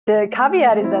the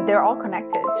caveat is that they're all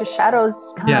connected. So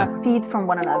shadows kind Yeah, of feed from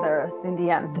one another in the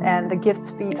end, and the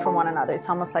gifts feed from one another. It's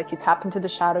almost like you tap into the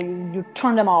shadow, you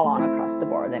turn them all on across the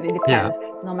board, and it yeah. depends.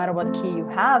 No matter what key you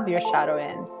have your shadow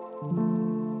in.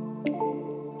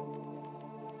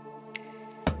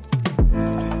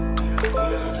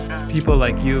 People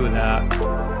like you that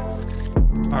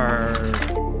are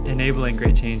enabling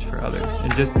great change for others,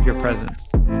 and just your presence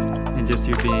and just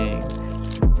your being.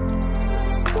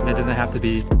 And it doesn't have to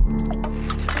be,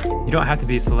 you don't have to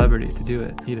be a celebrity to do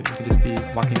it either. You could just be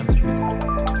walking down the street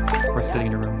or sitting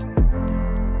in a room.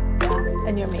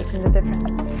 And you're making the difference.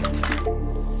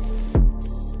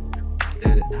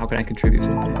 How can I contribute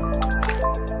something?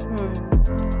 Hmm.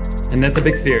 And that's a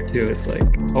big fear too. It's like,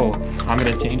 oh, I'm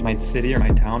going to change my city or my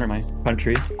town or my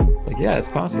country. Like, yeah, it's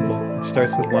possible. It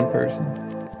starts with one person.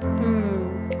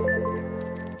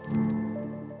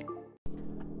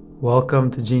 Welcome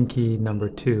to Gene Key number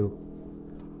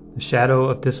 2, the shadow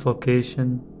of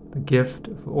dislocation, the gift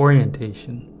of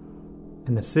orientation,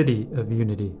 and the city of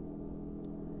unity.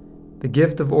 The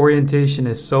gift of orientation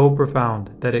is so profound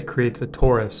that it creates a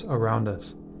torus around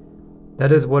us.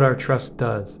 That is what our trust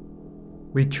does.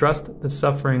 We trust the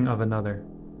suffering of another.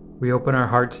 We open our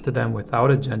hearts to them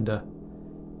without agenda,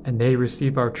 and they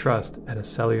receive our trust at a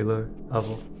cellular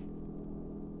level.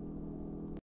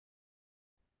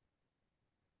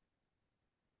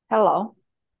 Hello.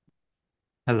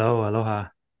 Hello, aloha.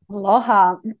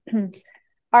 Aloha.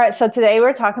 All right, so today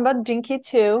we're talking about Jinky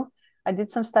 2. I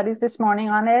did some studies this morning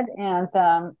on it, and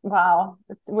wow,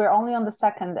 we're only on the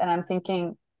second, and I'm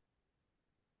thinking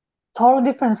totally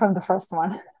different from the first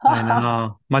one. I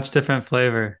know, much different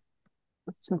flavor.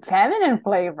 Some feminine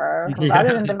flavor rather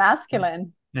Yeah, than the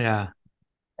masculine. yeah.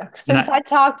 And Since I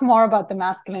talked more about the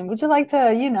masculine, would you like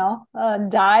to,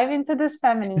 dive into this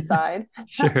feminine side?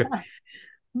 sure.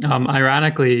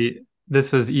 Ironically,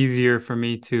 this was easier for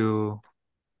me to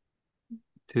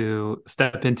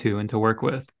step into and to work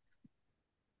with.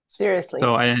 Seriously.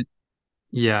 So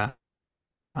yeah,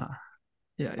 uh,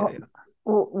 yeah.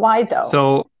 Why though?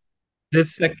 So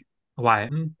this why?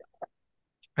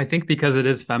 I think because it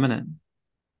is feminine,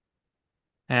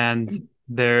 and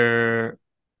there,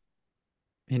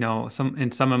 some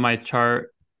of my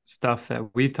chart stuff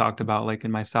that we've talked about, like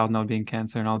in my South Node being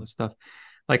Cancer and all this stuff,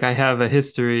 like I have a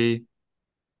history,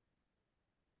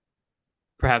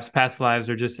 perhaps past lives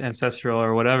or just ancestral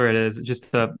or whatever it is,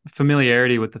 just a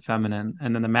familiarity with the feminine,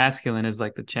 and then the masculine is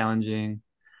like the challenging,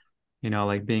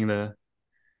 like being the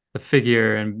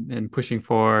figure and pushing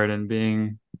forward and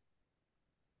being,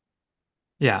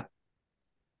 yeah.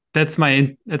 That's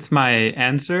my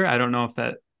answer. I don't know if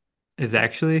that is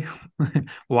actually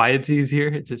why it's easier.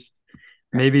 It just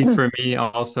maybe for me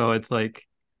also it's like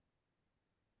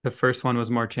the first one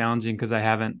was more challenging because I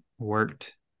haven't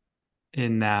worked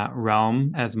in that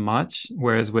realm as much.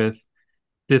 Whereas with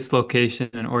dislocation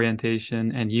and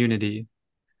orientation and unity,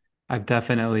 I've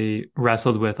definitely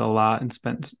wrestled with a lot and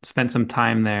spent some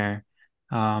time there,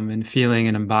 and feeling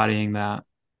and embodying that.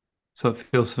 So it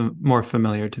feels more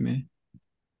familiar to me.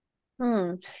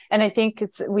 And I think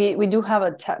we do have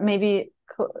maybe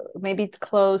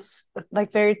close,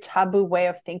 like very taboo way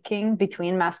of thinking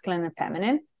between masculine and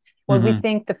feminine. What we Hmm.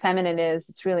 think the feminine is,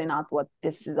 it's really not what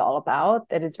this is all about.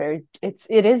 That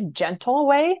it is gentle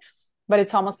way, but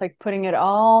it's almost like putting it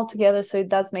all together so it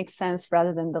does make sense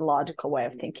rather than the logical way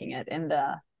of thinking it in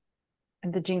the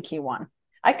Jinky one.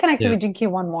 I connected Yeah. with Jinky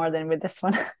one more than with this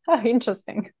one.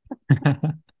 Interesting.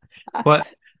 What,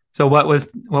 so what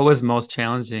was most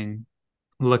challenging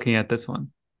looking at this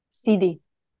one, CD.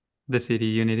 the CD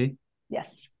Unity?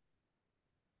 Yes.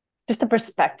 Just the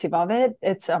perspective of it,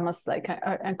 it's almost like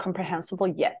incomprehensible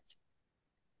yet.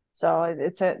 So I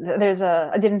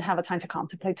didn't have a time to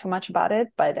contemplate too much about it,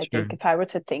 but I Sure. think if I were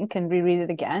to think and reread it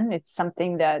again, it's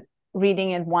something that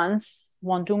reading it once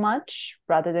won't do much,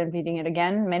 rather than reading it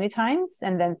again many times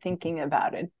and then thinking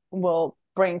about it will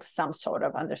bring some sort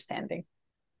of understanding.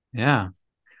 Yeah.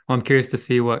 Well, I'm curious to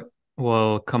see what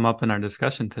will come up in our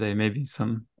discussion today. Maybe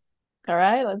some. All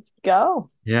right, let's go.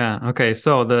 Yeah. Okay.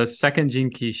 So the second gene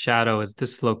key shadow is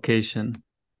dislocation.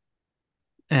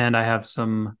 And I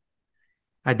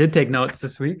did take notes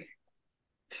this week.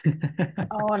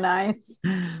 Oh, nice.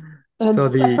 A So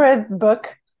the separate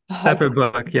book. Like, separate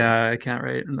book. Yeah, I can't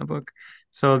write in the book.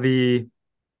 So the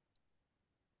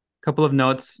couple of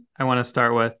notes I want to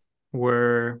start with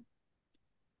were,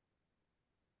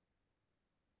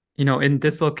 in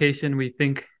dislocation, we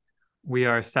think we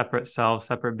are separate selves,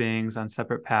 separate beings on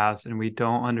separate paths, and we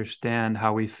don't understand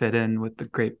how we fit in with the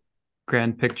great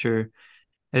grand picture.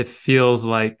 It feels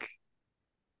like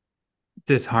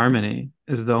disharmony,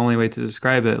 is the only way to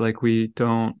describe it. Like we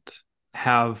don't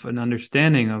have an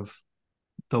understanding of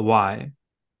the why.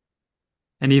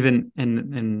 And even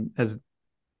in as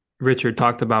Richard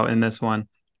talked about in this one,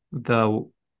 the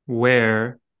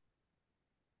where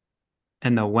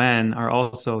and the when are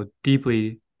also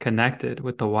deeply connected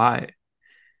with the why.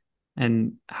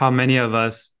 And how many of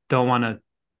us don't want to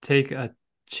take a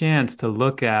chance to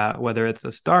look at whether it's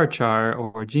a star chart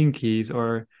or gene keys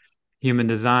or human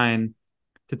design,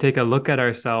 to take a look at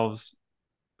ourselves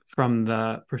from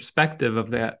the perspective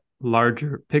of that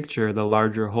larger picture, the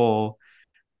larger whole,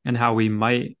 and how we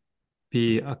might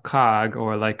be a cog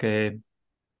or like uh,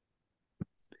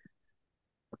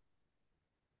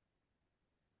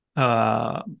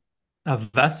 a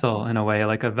vessel in a way,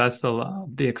 like a vessel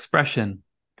of the expression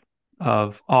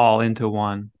of all into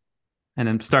one. And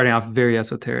I'm starting off very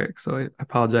esoteric, so I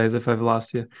apologize if I've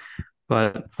lost you.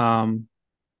 But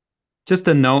just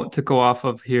a note to go off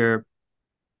of here: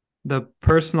 the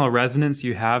personal resonance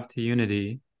you have to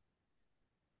unity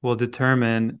will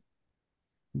determine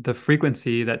the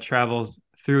frequency that travels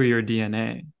through your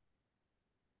DNA.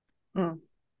 Mm.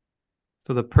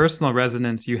 So the personal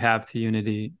resonance you have to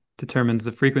unity determines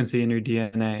the frequency in your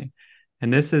DNA.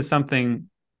 And this is something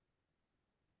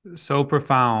so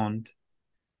profound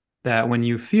that when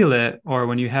you feel it or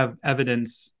when you have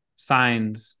evidence,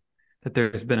 signs that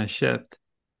there's been a shift,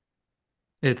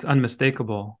 it's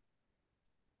unmistakable.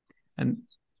 And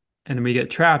we get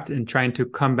trapped in trying to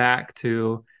come back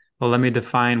to, well, let me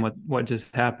define what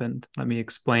just happened. Let me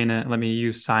explain it. Let me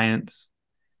use science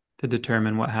to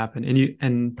determine what happened.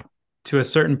 And to a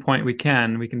certain point we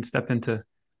can step into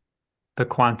the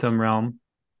quantum realm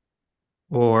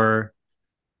or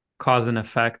cause and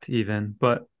effect even,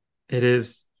 but it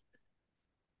is,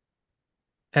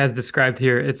 as described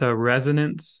here, it's a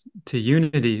resonance to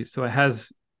unity. So it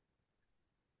has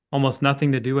almost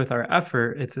nothing to do with our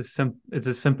effort. It's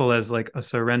as simple as like a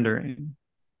surrendering.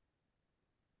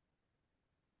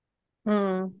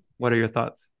 Mm. What are your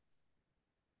thoughts?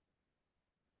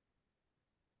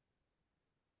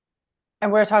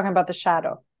 And we're talking about the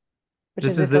shadow, which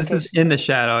is This is dislocation. in the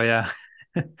shadow,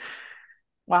 yeah.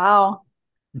 Wow.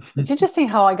 It's interesting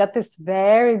how I got this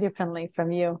very differently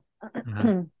from you.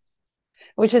 Uh-huh.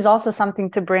 Which is also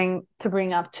something to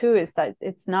bring up too, is that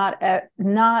it's not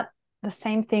the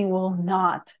same thing will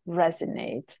not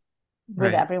resonate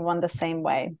with Right. everyone the same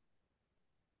way.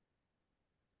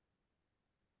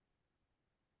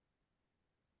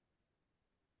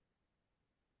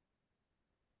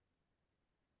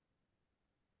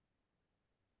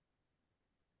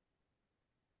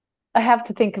 I have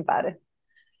to think about it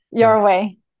Okay. your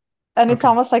way. And it's Okay.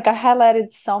 almost like I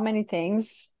highlighted so many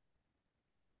things.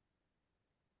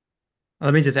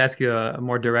 Let me just ask you a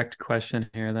more direct question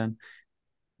here then.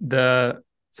 The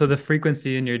so the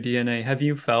frequency in your DNA, have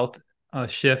you felt a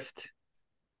shift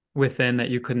within that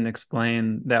you couldn't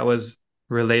explain that was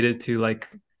related to like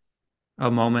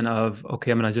a moment of,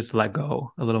 okay, I'm gonna just let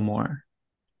go a little more.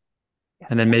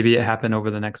 And then Yes. maybe it happened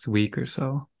over the next week or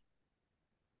so.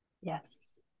 Yes.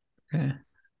 Okay.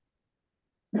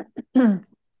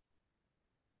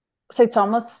 So it's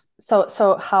almost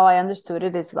so how I understood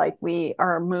it is like we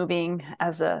are moving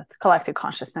as a collective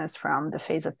consciousness from the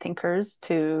phase of thinkers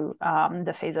to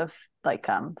the phase of like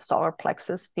solar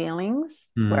plexus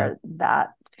feelings, Mm. where that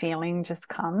feeling just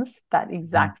comes, that Mm.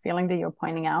 exact feeling that you're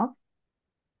pointing out,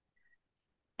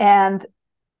 and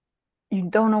you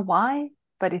don't know why,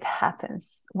 but it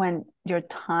happens when your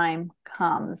time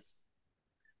comes.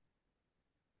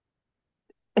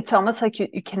 It's almost like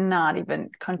you cannot even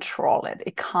control it.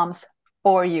 It comes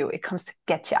for you. It comes to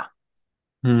get you.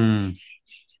 Mm.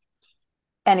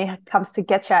 And it comes to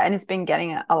get you, and it's been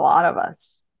getting a lot of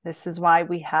us. This is why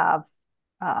we have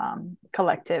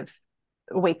collective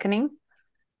awakening.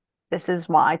 This is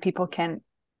why people can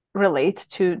relate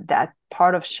to that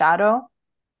part of shadow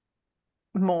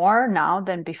more now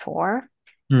than before.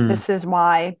 Mm. This is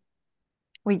why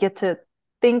we get to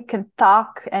think and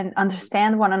talk and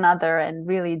understand one another and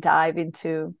really dive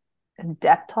into the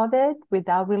depth of it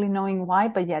without really knowing why,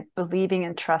 but yet believing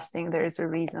and trusting there's a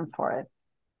reason for it.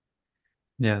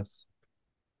 Yes.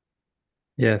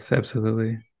 Yes,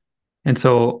 absolutely. And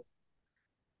so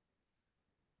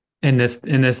in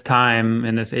this time,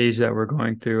 in this age that we're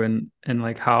going through, and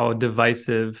like how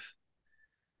divisive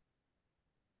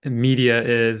media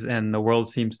is and the world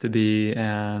seems to be,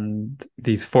 and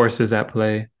these forces at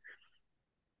play,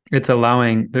 it's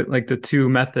allowing the two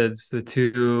methods, the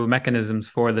two mechanisms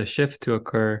for the shift to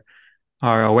occur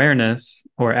are awareness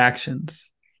or actions.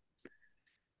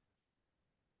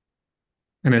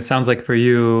 And it sounds like for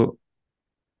you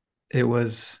it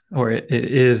was, or it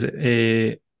is,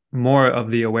 a more of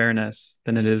the awareness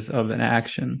than it is of an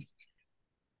action?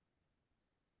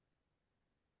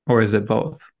 Or is it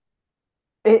both?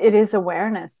 It is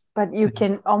awareness, but you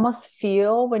can almost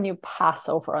feel when you pass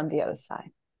over on the other side.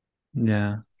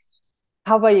 Yeah.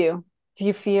 How about you? Do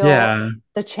you feel Yeah.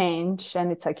 the change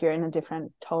and it's like you're in a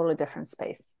totally different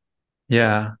space?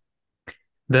 Yeah.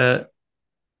 The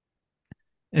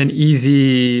an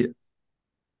easy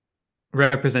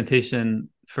representation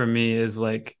for me is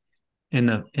like in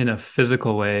a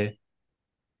physical way.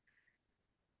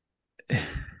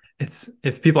 It's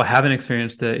if people haven't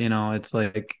experienced it, it's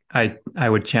like I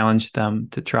would challenge them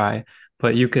to try.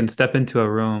 But you can step into a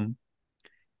room,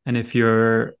 and if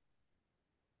you're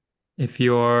in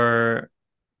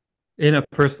a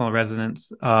personal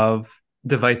resonance of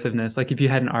divisiveness, like if you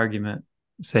had an argument,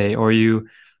 say, or you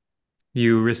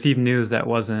received news that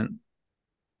wasn't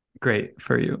great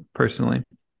for you personally,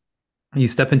 you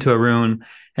step into a room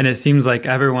and it seems like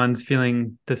everyone's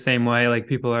feeling the same way, like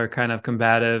people are kind of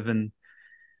combative and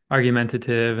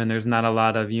argumentative, and there's not a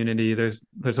lot of unity. There's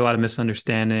a lot of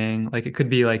misunderstanding. Like it could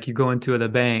be like you go into the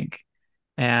bank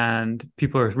and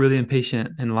people are really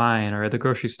impatient in line, or at the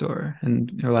grocery store, and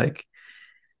you're like,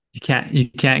 you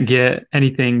can't get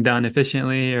anything done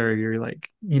efficiently, or you're like,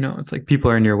 it's like people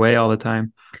are in your way all the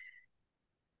time.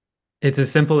 It's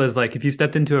as simple as like if you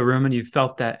stepped into a room and you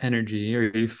felt that energy,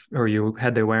 or you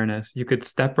had the awareness, you could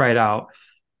step right out,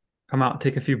 come out,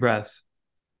 take a few breaths,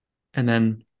 and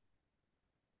then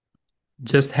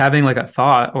just having like a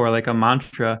thought or like a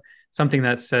mantra, something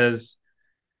that says,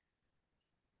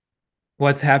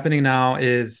 what's happening now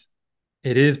is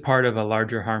it is part of a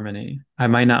larger harmony. I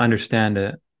might not understand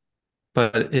it,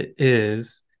 but it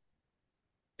is.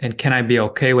 And can I be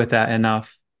okay with that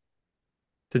enough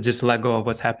to just let go of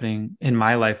what's happening in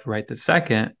my life right this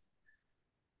second?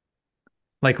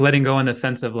 Like letting go in the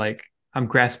sense of like, I'm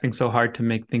grasping so hard to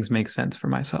make things make sense for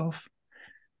myself.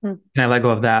 Hmm. And I let go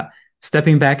of that.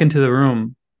 Stepping back into the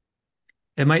room,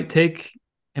 it might take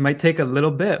it might take a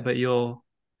little bit, but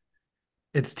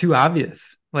it's too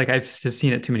obvious. Like I've just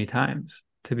seen it too many times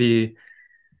to be,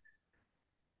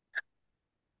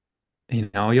 and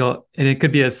it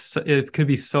could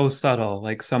be so subtle.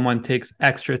 Like someone takes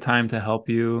extra time to help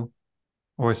you,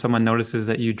 or someone notices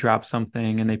that you drop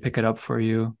something and they pick it up for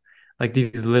you. Like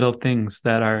these little things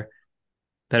that are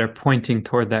pointing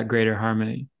toward that greater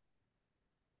harmony.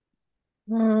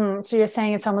 So you're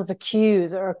saying it's almost a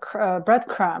cues or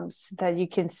breadcrumbs that you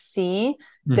can see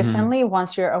Mm-hmm. differently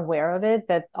once you're aware of it,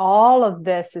 that all of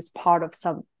this is part of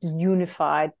some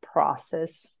unified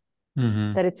process,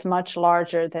 Mm-hmm. that it's much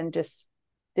larger than just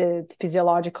the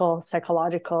physiological,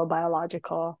 psychological,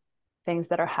 biological things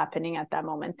that are happening at that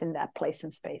moment in that place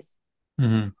and space.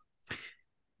 Mm-hmm.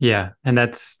 Yeah. And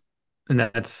that's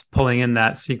pulling in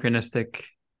that synchronistic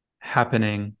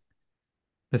happening,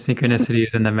 the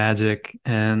synchronicities and the magic,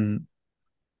 and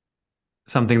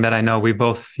something that I know we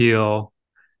both feel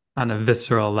on a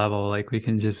visceral level, like we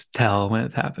can just tell when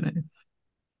it's happening.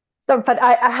 So, but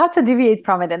I have to deviate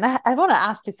from it, and I want to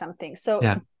ask you something. So,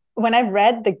 Yeah. when I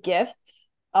read the gift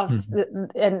of, Mm-hmm.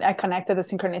 and I connected the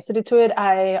synchronicity to it,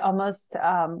 I almost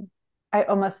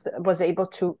was able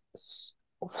to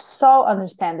so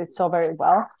understand it so very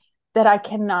well that I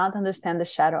cannot understand the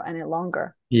shadow any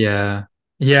longer. Yeah.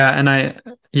 Yeah.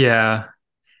 Yeah.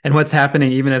 And what's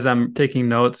happening, even as I'm taking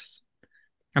notes,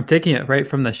 I'm taking it right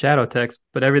from the shadow text,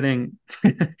 but everything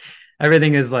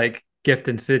is like gift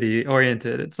and city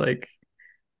oriented. It's like,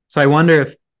 so I wonder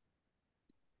if,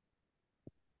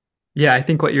 yeah, I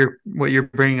think what you're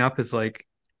bringing up is like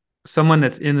someone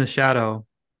that's in the shadow,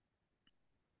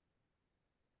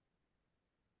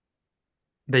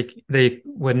 they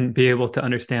wouldn't be able to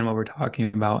understand what we're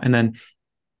talking about. And then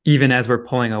even as we're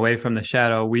pulling away from the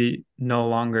shadow, we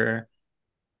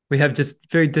have just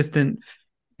very distant,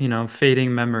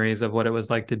 fading memories of what it was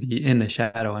like to be in the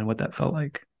shadow and what that felt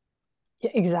like.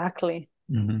 Yeah, exactly.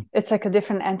 Mm-hmm. It's like a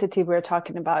different entity we're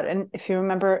talking about. And if you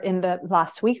remember in the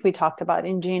last week, we talked about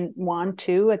in Gene 1,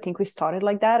 2, I think we started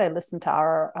like that. I listened to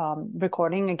our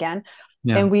recording again.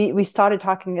 Yeah. And we started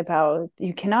talking about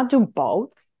you cannot do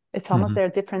both. It's almost Mm-hmm. they're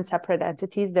different separate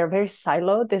entities. They're very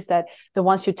siloed. Is that the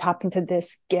once you tap into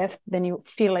this gift, then you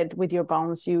feel it with your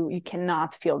bones. You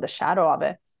cannot feel the shadow of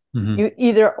it. Mm-hmm. You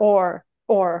either or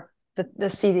the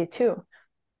CD too.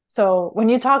 So when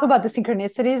you talk about the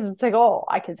synchronicities, it's like, oh,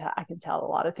 I can tell a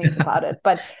lot of things about it.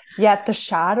 But yet the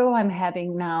shadow I'm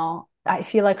having now, I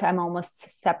feel like I'm almost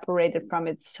separated from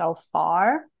it so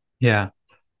far Yeah.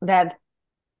 that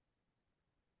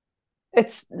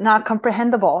it's not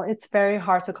comprehensible. It's very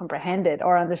hard to comprehend it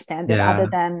or understand it other Yeah.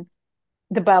 than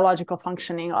the biological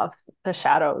functioning of the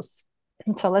shadows.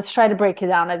 So let's try to break it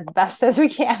down as best as we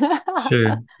can.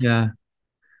 Sure. Yeah.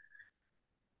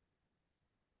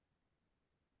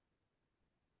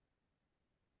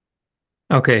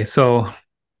 Okay, so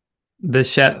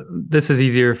this is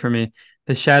easier for me.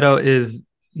 The shadow is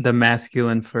the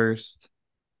masculine first,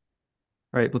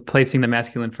 right? With placing the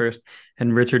masculine first.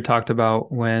 And Richard talked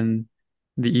about when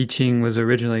the I Ching was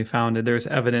originally founded, there's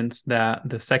evidence that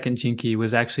the second jinki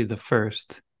was actually the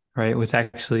first, right? It was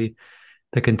actually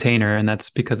the container, and that's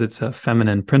because it's a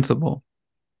feminine principle.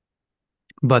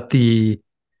 But the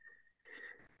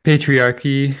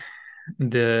patriarchy,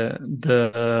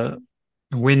 the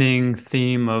winning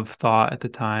theme of thought at the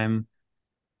time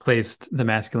placed the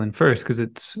masculine first because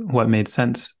it's what made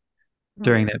sense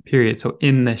during that period. So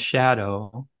in the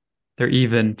shadow, they're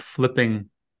even flipping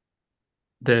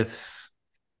this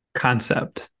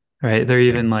concept, right? They're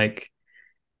even like,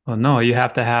 well, no, you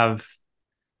have to have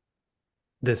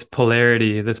this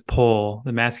polarity, this pole,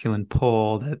 the masculine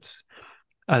pole that's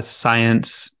a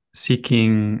science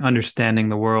seeking, understanding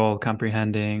the world,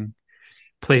 comprehending,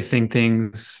 placing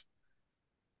things,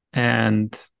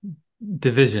 and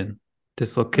division,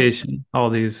 dislocation, all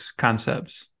these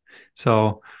concepts.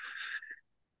 So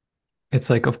it's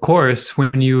like, of course,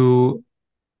 when you're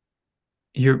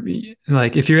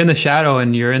like, if you're in the shadow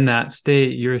and you're in that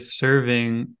state, you're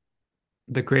serving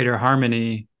the greater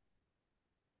harmony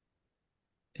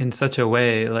in such a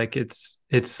way, like it's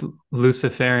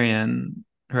Luciferian,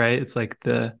 right? It's like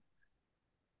the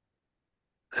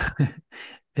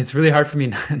it's really hard for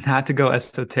me not to go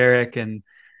esoteric and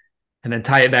then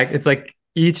tie it back. It's like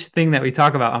each thing that we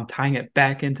talk about, I'm tying it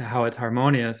back into how it's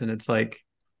harmonious, and it's like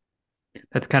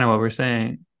that's kind of what we're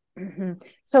saying. Mm-hmm.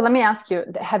 So let me ask you,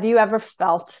 have you ever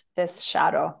felt this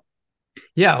shadow?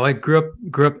 Yeah, well, I grew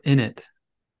up in it.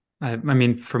 I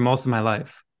mean, for most of my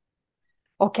life.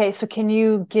 Okay, so can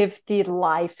you give the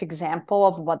life example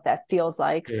of what that feels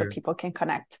like so Sure. people can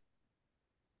connect?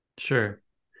 Sure.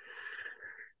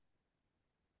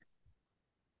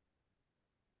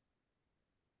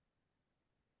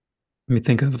 Let me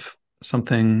think of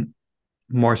something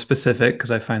more specific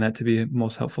because I find that to be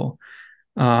most helpful.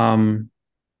 Um,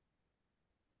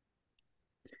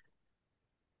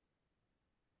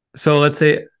 so let's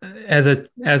say as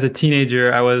a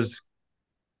teenager, I was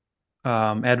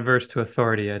adverse to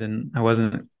authority. I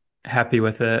wasn't happy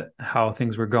with it, how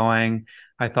things were going.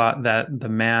 I thought that the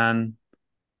man,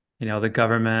 the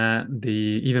government,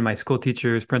 even my school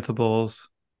teachers, principals,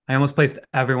 I almost placed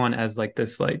everyone as like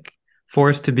this like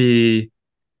force to be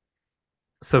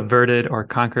subverted or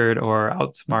conquered or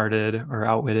outsmarted or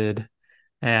outwitted.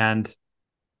 And,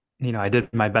 I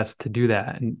did my best to do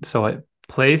that. And so it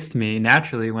placed me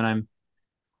naturally when I'm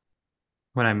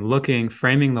looking,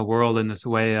 framing the world in this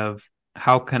way of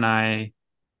how can I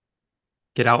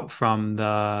get out from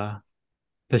the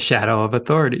shadow of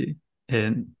authority?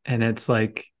 And it's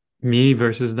like me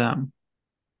versus them.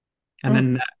 And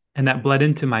Mm. then that bled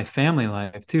into my family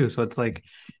life too. So it's like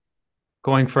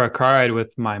going for a car ride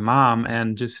with my mom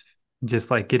and just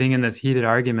like getting in this heated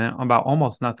argument about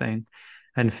almost nothing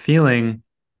and feeling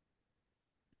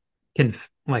can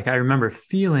like I remember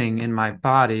feeling in my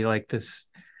body like this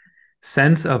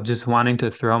sense of just wanting to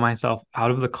throw myself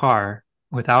out of the car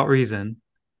without reason,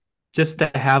 just to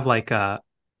have like and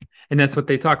that's what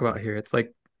they talk about here. It's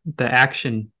like the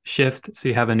action shift so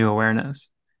you have a new awareness.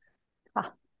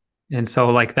 Ah. And so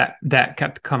like that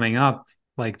kept coming up,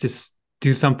 like just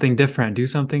do something different, do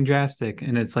something drastic.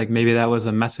 And it's like maybe that was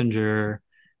a messenger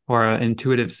or an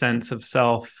intuitive sense of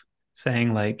self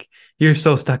saying like, you're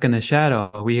so stuck in the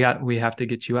shadow. We have to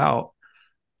get you out.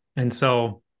 And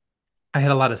so I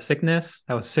had a lot of sickness.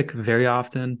 I was sick very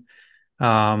often.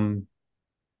 Um,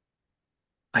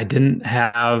 I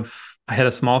had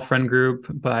a small friend group,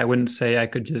 but I wouldn't say I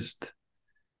could just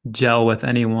gel with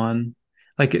anyone.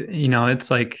 Like, it's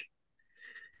like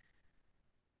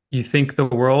you think the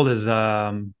world is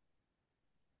a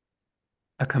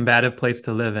combative place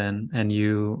to live in, and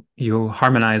you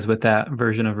harmonize with that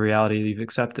version of reality you've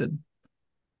accepted.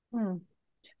 Hmm.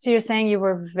 So you're saying you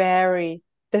were very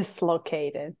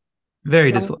dislocated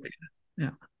Very from, dislocated. Yeah.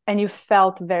 and you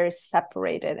felt very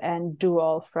separated and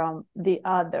dual from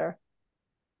other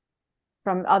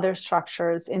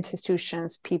structures,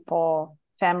 institutions, people,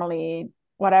 family,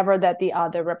 whatever that the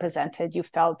other represented, you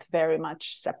felt very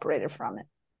much separated from it.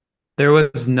 There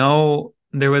was no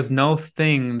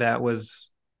thing that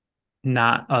was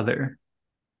not other,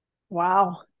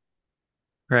 Wow.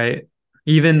 right?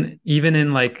 Even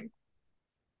in like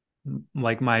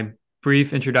my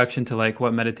brief introduction to like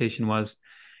what meditation was,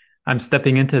 I'm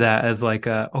stepping into that as like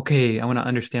okay, I want to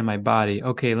understand my body.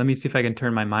 Okay, let me see if I can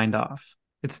turn my mind off.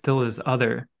 It still is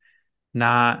other.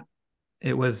 not,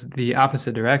 it was the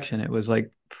opposite direction. It was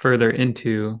like further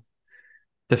into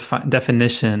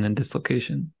definition and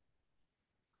dislocation.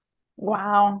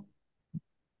 Wow.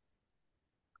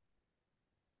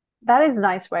 That is a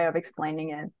nice way of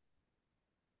explaining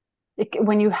it.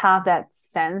 When you have that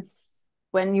sense,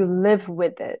 when you live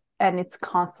with it and it's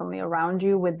constantly around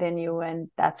you, within you, and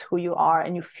that's who you are,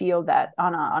 and you feel that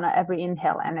on a every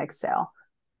inhale and exhale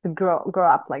to grow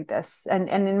up like this. And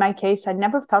in my case, I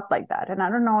never felt like that. And I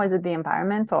don't know, is it the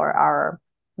environment or our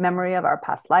memory of our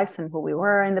past lives and who we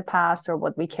were in the past, or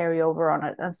what we carry over on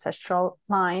an ancestral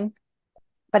line?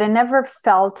 But I never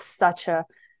felt such a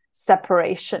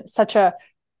separation, such a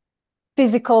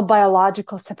physical,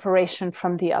 biological separation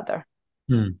from the other.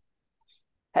 Hmm.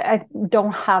 I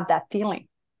don't have that feeling.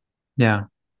 Yeah.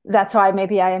 That's why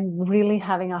maybe I am really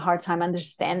having a hard time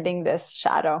understanding this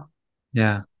shadow.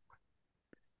 Yeah.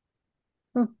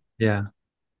 Hmm. Yeah.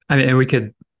 I mean, and we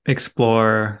could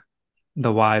explore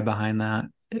the why behind that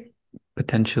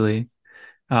potentially.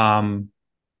 Um,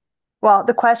 Well,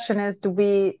 the question is, do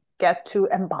we get to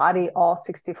embody all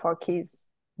 64 keys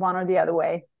one or the other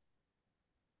way?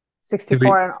 do we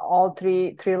 64 and all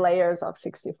three layers of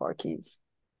 64 keys.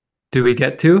 do we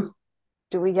get to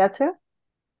Do we get to?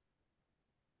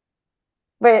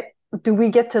 Wait, do we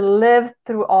get to live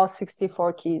through all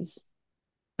 64 keys?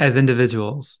 as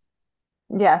individuals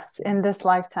Yes, in this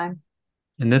lifetime.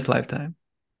 in this lifetime?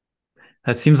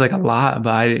 That seems like a lot,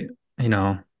 but you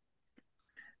know,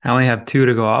 I only have two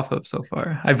to go off of so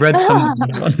far. I've read some of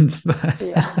the ones, but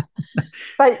Yeah.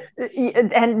 But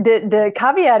and the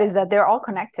caveat is that they're all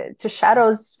connected. So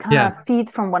shadows kind yeah, of feed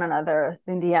from one another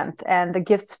in the end, and the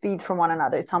gifts feed from one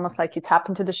another. It's almost like you tap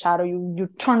into the shadow, you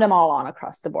turn them all on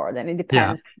across the board, and it yeah,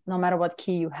 depends. No matter what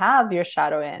key you have your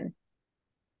shadow in,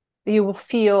 you will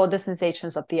feel the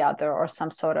sensations of the other, or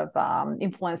some sort of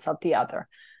influence of the other,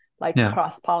 like yeah,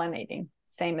 cross pollinating.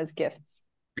 Same as gifts.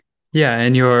 yeah.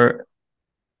 And you're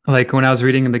like when I was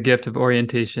reading the gift of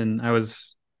orientation, I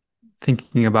was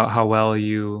thinking about how well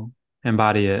you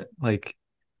embody it. Like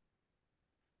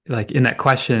in that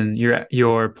question,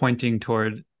 you're pointing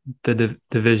toward the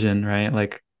division, right?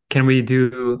 Like, can we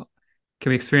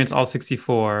experience all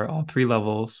 64, all three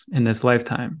levels in this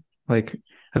lifetime? Like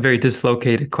a very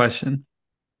dislocated question.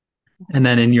 And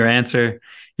then in your answer,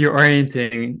 you're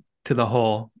orienting to the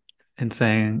whole and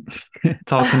saying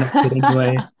it's all connected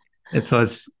anyway. It's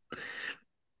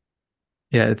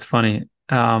yeah, it's funny.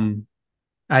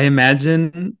 I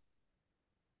imagine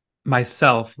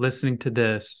myself listening to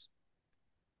this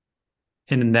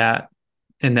in that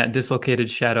dislocated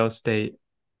shadow state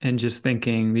and just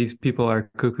thinking these people are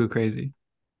cuckoo crazy.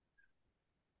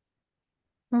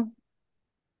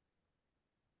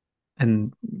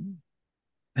 And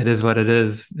it is what it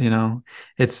is, you know.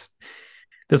 It's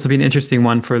this will be an interesting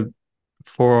one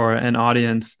for an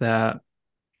audience that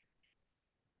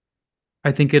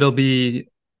I think it'll be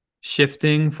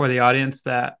shifting for the audience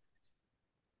that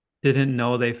didn't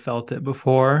know they felt it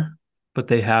before, but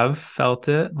they have felt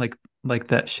it, like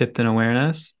that shift in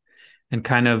awareness, and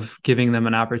kind of giving them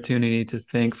an opportunity to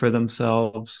think for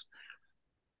themselves,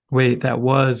 wait, that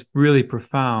was really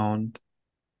profound.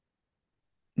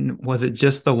 Was it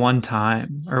just the one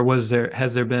time, or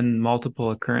has there been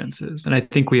multiple occurrences? And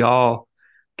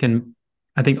can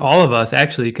I think all of us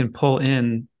actually can pull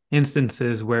in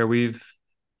instances where we've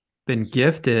been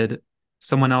gifted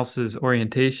someone else's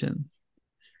orientation.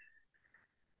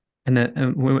 And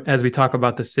as we talk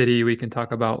about the city, we can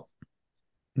talk about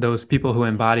those people who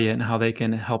embody it and how they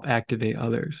can help activate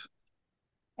others.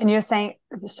 And you're saying,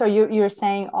 so you're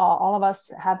saying all of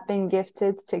us have been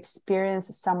gifted to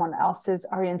experience someone else's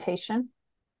orientation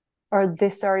or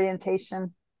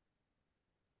disorientation?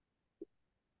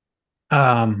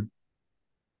 Um,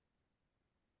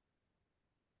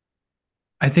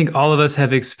 I think all of us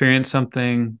have experienced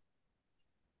something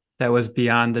that was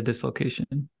beyond the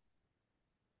dislocation,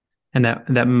 and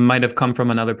that might have come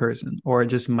from another person, or it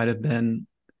just might have been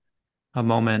a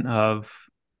moment of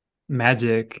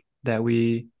magic that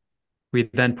we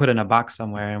then put in a box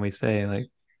somewhere and we say like,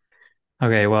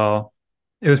 okay, well,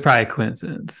 it was probably a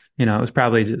coincidence. You know, it was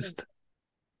probably just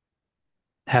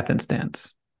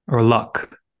happenstance or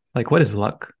luck. Like, what is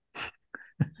luck?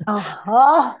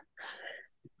 Oh,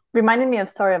 reminded me of a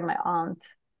story of my aunt.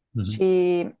 Mm-hmm.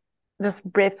 She, this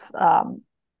brief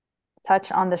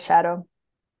touch on the shadow,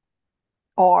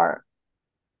 or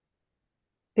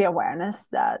the awareness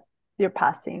that you're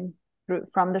passing through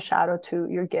from the shadow to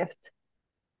your gift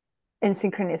in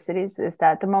synchronicities, is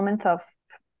that the moment of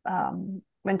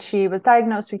when she was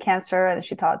diagnosed with cancer and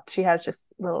she thought she has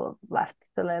just little left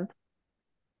to live,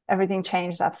 everything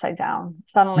changed upside down.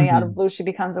 Suddenly, out of Mm-hmm. blue, she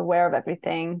becomes aware of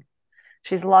everything.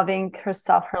 She's loving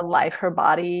herself, her life, her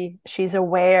body. She's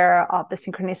aware of the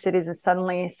synchronicities, and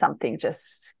suddenly something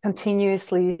just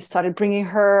continuously started bringing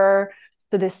her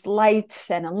to this light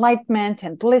and enlightenment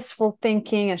and blissful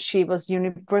thinking. And she was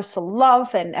universal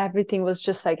love, and everything was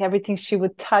just like everything she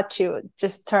would touch, it would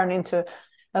just turn into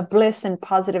a bliss and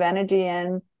positive energy.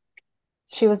 And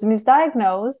she was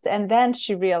misdiagnosed, and then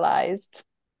she realized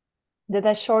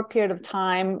that short period of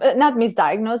time, not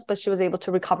misdiagnosed, but she was able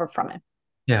to recover from it,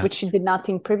 Yeah. which she did not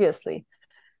think previously.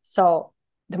 So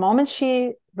the moment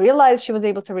she realized she was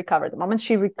able to recover, the moment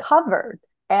she recovered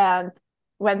and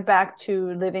went back to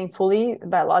living fully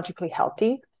biologically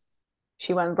healthy,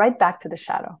 she went right back to the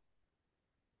shadow.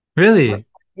 Really?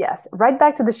 Yes, right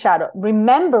back to the shadow,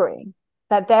 remembering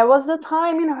that there was a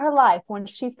time in her life when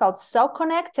she felt so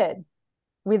connected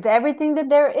with everything that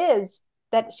there is,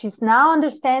 that she's now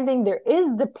understanding there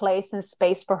is the place and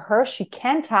space for her. She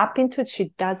can tap into it.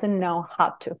 She doesn't know how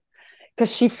to,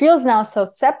 because she feels now so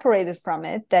separated from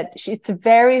it that it's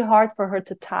very hard for her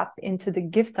to tap into the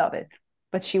gift of it.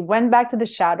 But she went back to the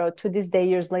shadow. To this day,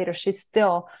 years later, she's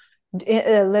still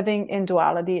living in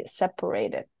duality,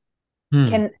 separated. Hmm.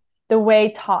 Can the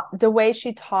way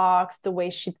she talks, the way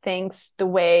she thinks, the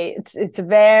way it's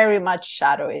very much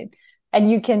shadowy, and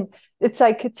you can, it's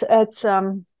like it's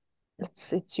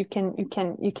you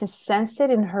can sense it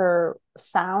in her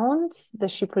sound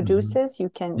that she Mm-hmm. produces. You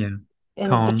can, Yeah. in the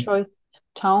Tone. choice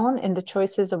tone, in the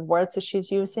choices of words that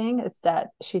she's using, it's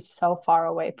that she's so far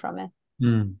away from it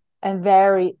Mm. and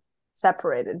very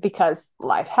separated, because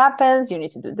life happens, you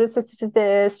need to do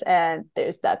this, and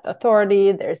there's that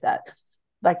authority, there's that,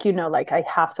 like, like I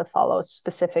have to follow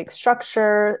specific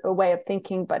structure, a way of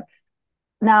thinking. But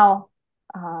now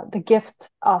the gift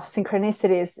of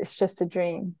synchronicity is just a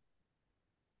dream,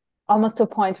 almost to a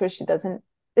point where she doesn't,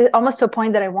 almost to a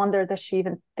point that I wonder, does she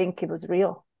even think it was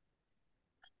real?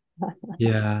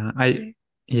 Yeah.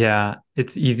 Yeah,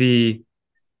 it's easy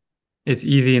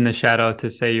in the shadow to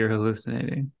say you're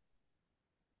hallucinating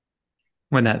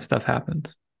when that stuff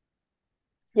happens.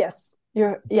 Yes,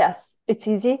 it's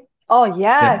easy. Oh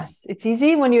Yeah. yes, it's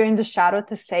easy when you're in the shadow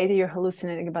to say that you're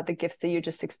hallucinating about the gifts that you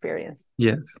just experienced.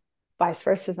 Yes. Vice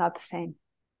versa is not the same.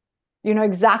 You know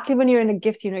exactly when you're in a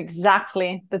gift, you know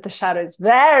exactly that the shadow is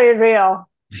very real,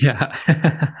 Yeah.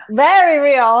 very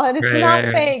real, and it's Right, not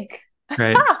right, fake.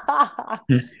 right.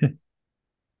 Right.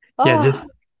 Yeah, Oh,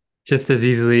 just as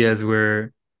easily as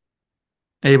we're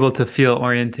able to feel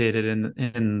orientated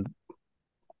in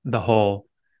the whole,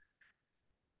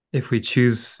 if we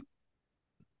choose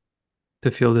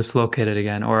to feel dislocated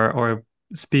again, or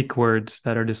speak words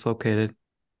that are dislocated,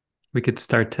 we could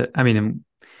start to, I mean,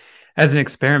 as an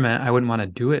experiment, I wouldn't want to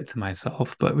do it to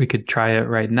myself, but we could try it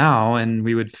right now and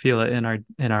we would feel it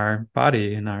in our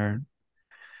body, in our,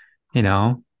 you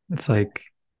know, it's like,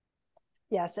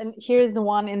 yes. And here's the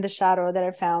one in the shadow that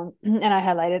I found, and I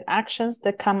highlighted: actions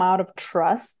that come out of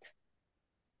trust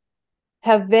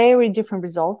have very different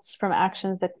results from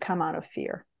actions that come out of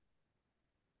fear.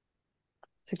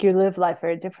 It's like you live life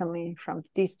very differently from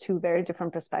these two very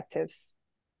different perspectives.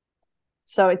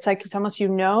 So it's like, it's almost,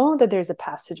 that there's a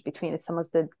passage between. It's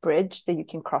almost the bridge that you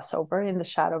can cross over in the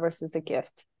shadow versus the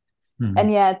gift. And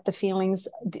mhm. yet the feelings,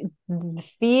 the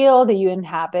feel that you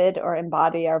inhabit or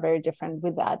embody are very different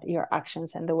with that, your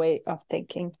actions and the way of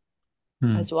thinking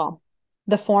Mm, as well.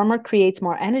 The former creates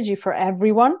more energy for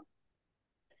everyone,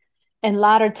 and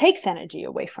latter takes energy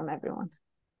away from everyone.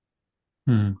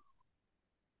 mm.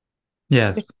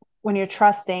 Yes. When you're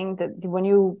trusting, that when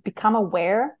you become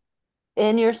aware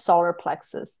in your solar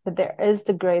plexus that there is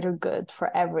the greater good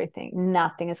for everything,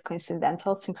 nothing is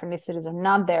coincidental, synchronicities are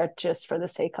not there just for the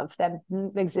sake of them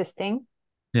existing.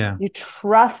 Yeah. You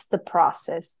trust the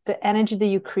process. The energy that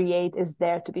you create is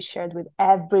there to be shared with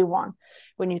everyone.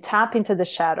 When you tap into the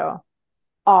shadow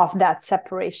of that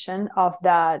separation, of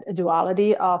that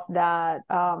duality, of that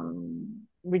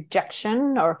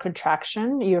rejection or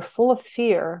contraction, you're full of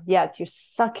fear, yet you're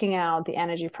sucking out the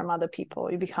energy from other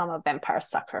people. You become a vampire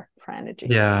sucker for energy.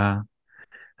 Yeah.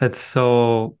 That's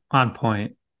so on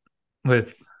point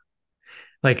with,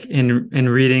 like, in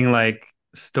reading like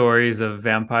stories of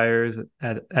vampires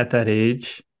at that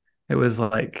age. It was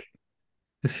like,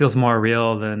 this feels more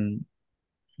real than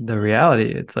the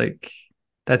reality. It's like,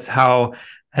 that's how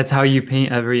that's how you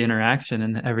paint every interaction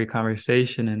and every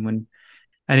conversation. And when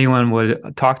anyone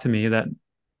would talk to me that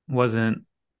wasn't,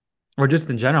 or just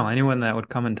in general, anyone that would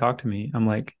come and talk to me, I'm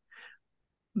like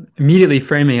immediately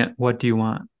framing it. What do you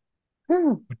want?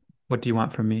 Hmm. What do you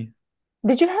want from me?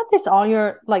 Did you have this all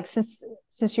your, like, since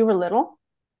you were little?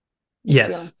 This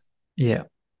feeling? Yes. Yeah.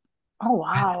 Oh,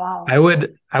 wow, wow.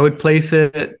 I would place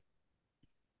it,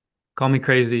 call me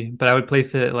crazy, but I would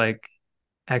place it like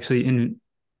actually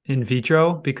in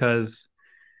vitro because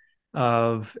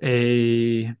of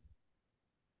a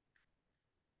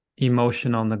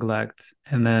emotional neglect.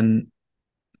 And then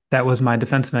that was my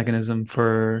defense mechanism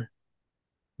for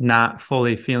not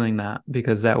fully feeling that,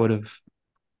 because that would have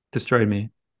destroyed me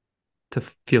to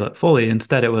feel it fully.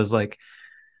 Instead, it was like,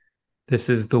 this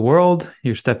is the world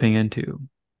you're stepping into.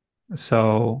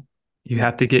 So you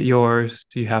have to get yours.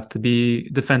 You have to be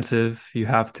defensive. You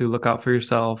have to look out for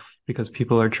yourself because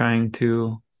people are trying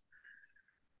to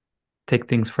take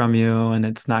things from you, and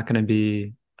it's not going to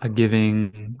be a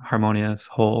giving, harmonious,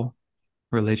 whole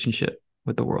relationship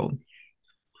with the world.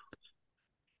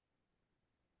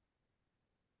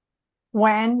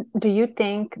 When do you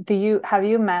think, have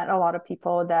you met a lot of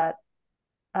people that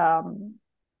um,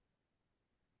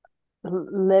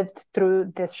 lived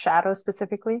through this shadow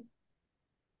specifically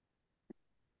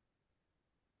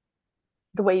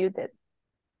the way you did?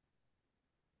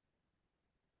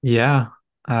 Yeah.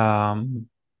 Um,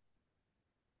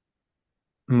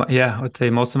 yeah, I would say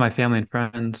most of my family and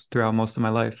friends throughout most of my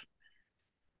life.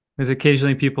 There's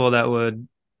occasionally people that would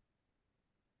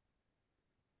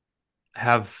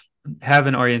have have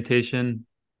an orientation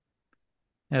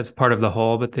as part of the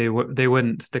whole, but they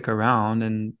wouldn't stick around.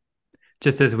 And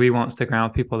just as we won't stick around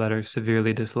with people that are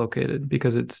severely dislocated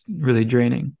because it's really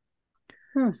draining.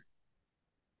 Hmm.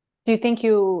 Do you think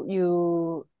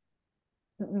you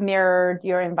mirrored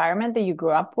your environment that you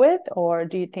grew up with, or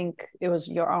do you think it was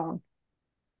your own?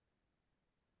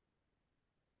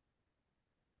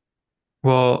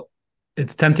 Well,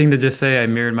 it's tempting to just say I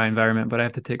mirrored my environment, but I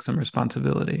have to take some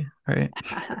responsibility, right?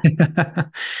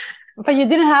 But you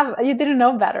didn't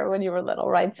know better when you were little,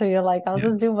 right? So you're like, I'll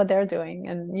just Yes. do what they're doing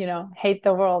and, hate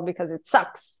the world because it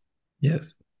sucks.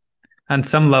 Yes. On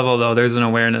some level, though, there's an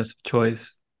awareness of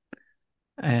choice.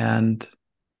 And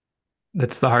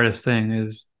that's the hardest thing,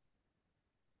 is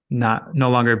not no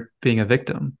longer being a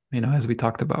victim, as we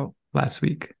talked about last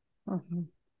week. Mhm.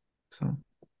 So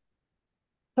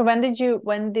So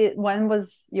when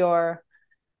was your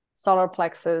solar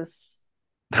plexus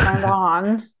turned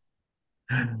on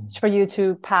for you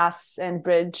to pass and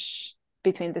bridge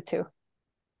between the two?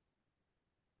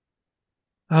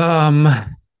 um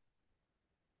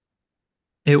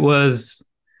it was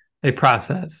a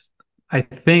process. I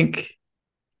think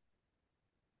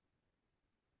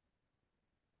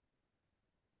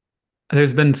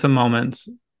there's been some moments.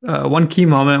 One key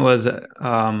moment was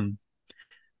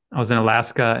I was in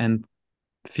Alaska and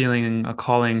feeling a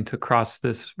calling to cross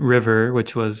this river,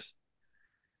 which was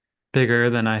bigger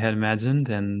than I had imagined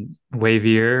and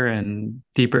wavier and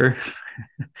deeper.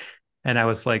 And I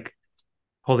was like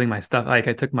holding my stuff. Like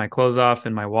I took my clothes off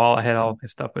and my wallet. I had all my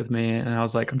stuff with me. And I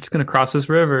was like, I'm just going to cross this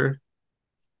river.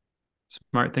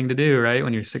 Smart thing to do, right?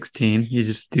 When you're 16, you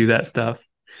just do that stuff.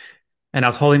 And I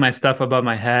was holding my stuff above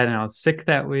my head and I was sick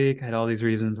that week. I had all these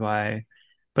reasons why,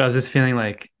 but I was just feeling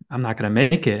like I'm not going to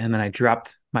make it. And then I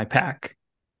dropped my pack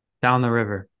down the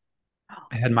river.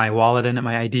 I had my wallet in it,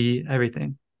 my ID,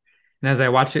 everything. And as I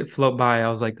watched it float by, I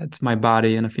was like, that's my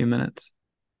body in a few minutes.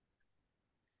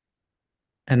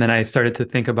 And then I started to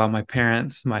think about my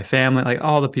parents, my family, like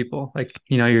all the people. Like,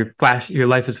 your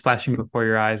life is flashing before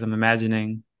your eyes. I'm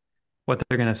imagining what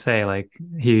they're gonna say. Like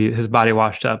his body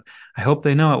washed up. I hope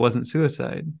they know it wasn't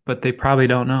suicide, but they probably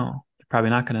don't know. They're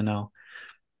probably not gonna know.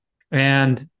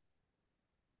 And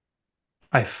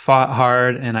I fought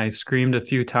hard and I screamed a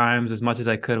few times as much as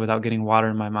I could without getting water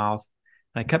in my mouth.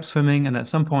 And I kept swimming. And at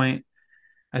some point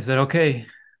I said, okay,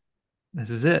 this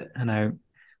is it. And I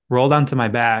rolled onto my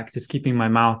back, just keeping my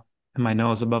mouth and my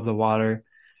nose above the water,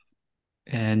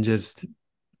 and just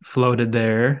floated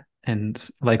there. And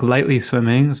like lightly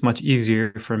swimming was much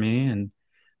easier for me, and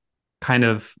kind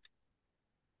of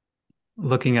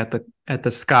looking at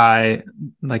the sky,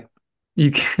 like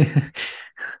you can,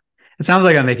 it sounds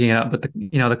like I'm making it up, but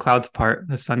the clouds part,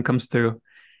 the sun comes through,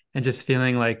 and just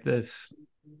feeling like this,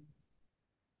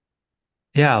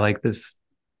 yeah, like this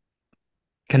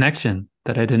connection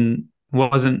that I didn't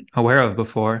wasn't aware of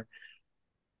before,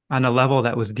 on a level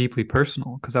that was deeply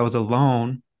personal, because I was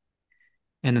alone.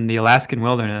 And in the Alaskan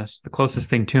wilderness, the closest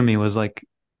thing to me was like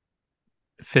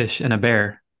fish and a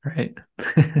bear, right? So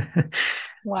it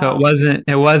Wow. wasn't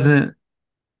it wasn't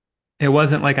it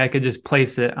wasn't like I could just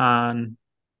place it on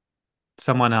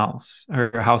someone else,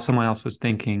 or how someone else was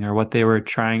thinking, or what they were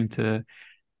trying to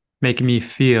make me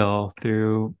feel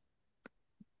through,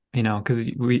 because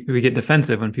we get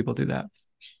defensive when people do that.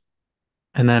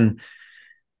 And then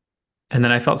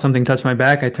I felt something touch my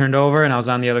back. I turned over and I was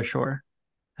on the other shore.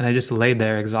 And I just laid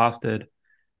there exhausted.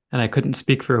 and I couldn't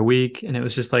speak for a week. And it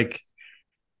was just like,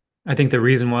 I think the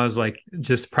reason was like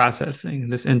just processing,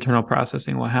 this internal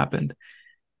processing what happened.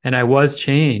 And I was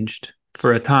changed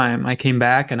for a time. I came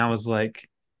back and I was like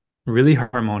really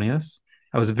harmonious.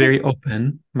 I was very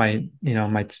open.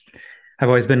 I've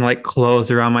always been like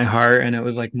closed around my heart, and it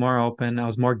was like more open. I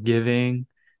was more giving.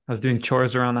 I was doing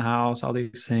chores around the house, all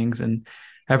these things. And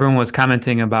everyone was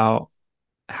commenting about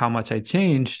how much I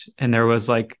changed. And there was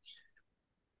like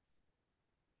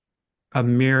a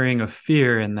mirroring of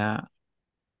fear in that,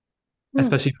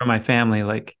 especially for my family.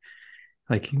 Like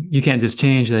you can't just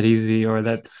change that easy, or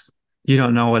that's, you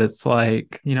don't know what it's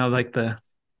like, like the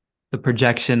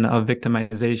projection of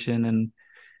victimization and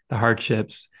the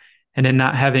hardships, and then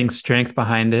not having strength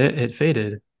behind it, it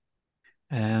faded.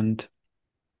 And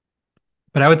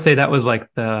but I would say that was like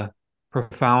the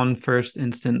profound first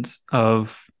instance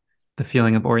of the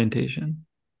feeling of orientation.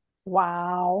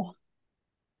 Wow.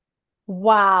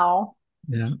 Wow.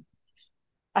 Yeah.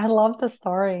 I love the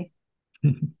story.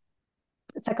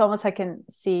 It's like almost I can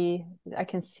see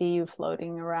you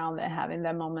floating around and having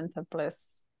that moment of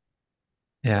bliss,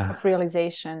 Yeah. of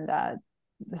realization that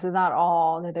this is not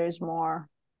all, that there's more.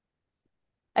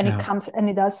 And Yeah.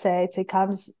 it does say it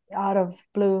comes out of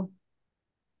blue.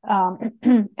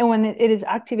 And when it is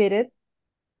activated,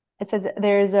 it says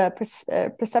there is a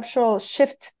perceptual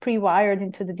shift pre-wired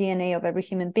into the DNA of every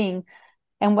human being.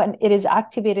 And when it is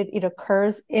activated, it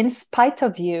occurs in spite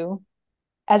of you,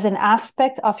 as an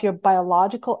aspect of your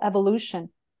biological evolution.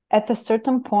 At a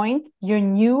certain point, your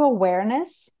new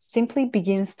awareness simply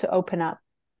begins to open up.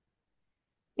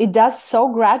 It does so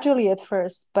gradually at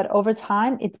first, but over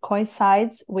time, it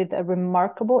coincides with a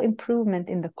remarkable improvement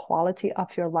in the quality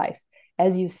of your life.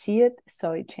 As you see it,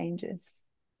 so it changes.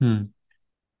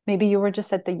 Maybe you were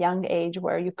just at the young age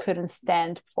where you couldn't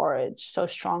stand for it so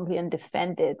strongly and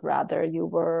defend it. Rather, you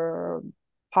were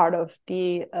part of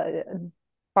the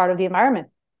environment.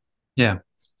 Yeah.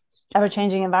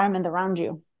 Ever-changing environment around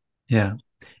you. Yeah.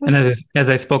 And as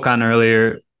I spoke on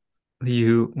earlier,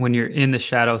 when you're in the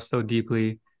shadow so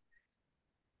deeply,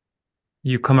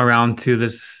 you come around to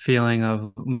this feeling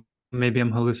of maybe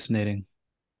I'm hallucinating.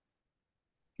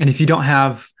 And if you don't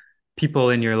have people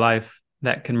in your life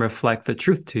that can reflect the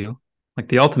truth to you, like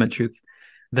the ultimate truth,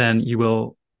 then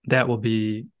that will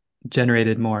be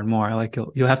generated more and more. Like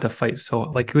you'll have to fight. So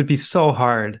like it would be so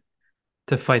hard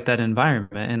to fight that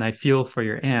environment. And I feel for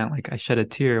your aunt. Like I shed a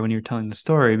tear when you were telling the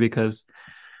story, because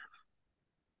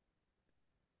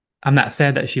I'm not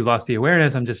sad that she lost the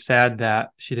awareness. I'm just sad that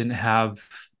she didn't have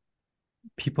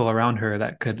people around her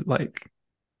that could like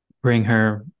bring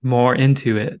her more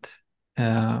into it.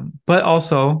 But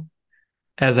also,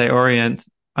 as I orient,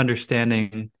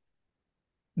 understanding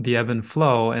the ebb and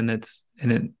flow, and it's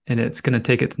going to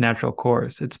take its natural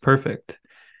course. It's perfect,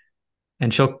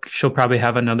 and she'll probably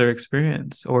have another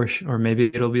experience, or maybe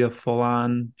it'll be a full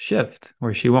on shift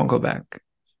where she won't go back.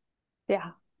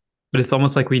 Yeah. But it's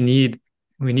almost like we need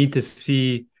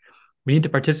to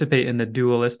participate in the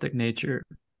dualistic nature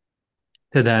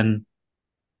to then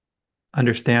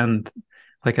understand,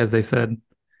 like as they said,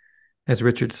 as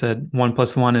Richard said,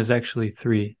 1+1 is actually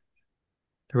 3.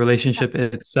 The relationship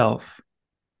itself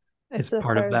It's is the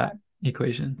part of third that one.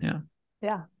 equation. Yeah.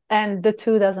 Yeah. And the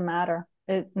 2 doesn't matter.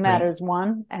 It Right. matters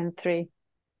 1 and 3,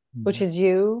 which Mm-hmm. is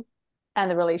you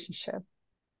and the relationship.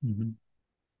 Mm-hmm.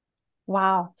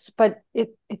 Wow. But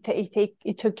it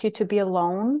took you to be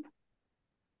alone,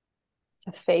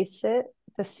 to face it,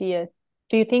 to see it.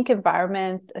 Do you think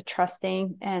environment, a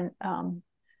trusting and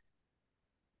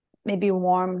maybe a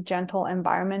warm, gentle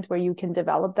environment where you can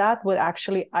develop that would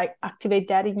actually activate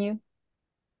that in you?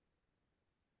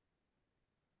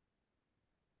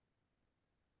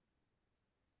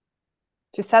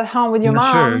 Just sat home with I'm your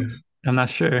not sure. mom. I'm not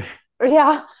sure.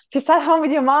 Yeah, just sat home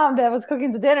with your mom that was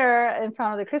cooking the dinner in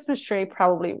front of the Christmas tree.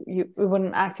 Probably it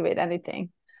wouldn't activate anything.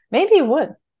 Maybe it would.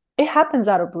 It happens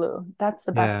out of blue. That's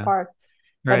the best Yeah. part.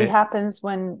 But it Right. happens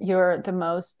when you're the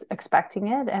most expecting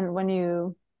it, and when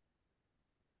you're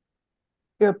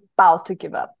about to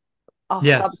give up of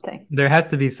Yes. something. There has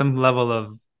to be some level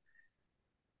of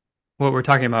what we're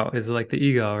talking about is like the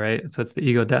ego, right? So it's the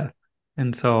ego death.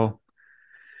 And so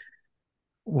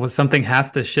something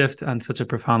has to shift on such a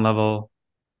profound level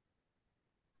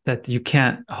that you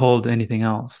can't hold anything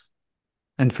else.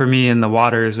 And for me in the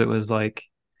waters, it was like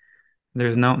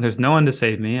there's no one to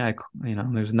save me.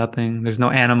 There's nothing, there's no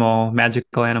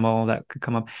magical animal that could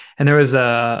come up. And there was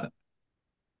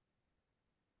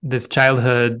this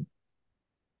childhood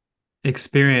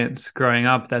experience growing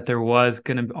up that there was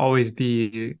going to always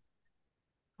be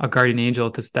a guardian angel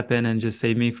to step in and just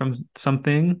save me from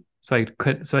something, so I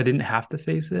didn't have to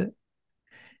face it.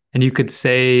 And you could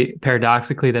say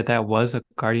paradoxically that that was a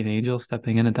guardian angel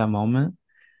stepping in at that moment.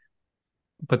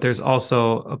 But there's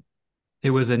also it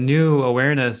was a new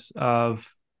awareness of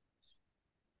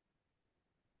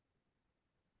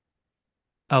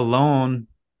alone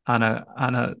on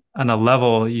a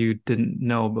level you didn't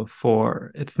know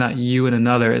before. It's not you and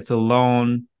another, it's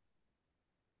alone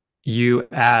you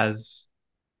as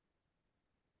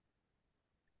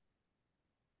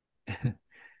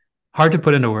hard to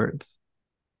put into words.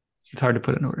 It's hard to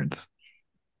put into words.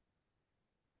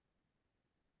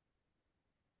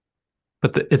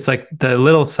 But it's like the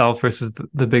little self versus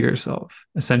the bigger self.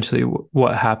 Essentially,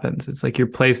 what happens? It's like you're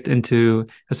placed into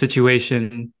a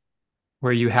situation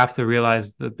where you have to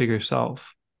realize the bigger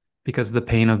self because the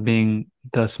pain of being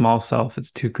the small self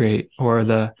is too great, or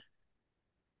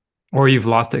you've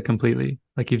lost it completely,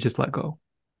 like you've just let go.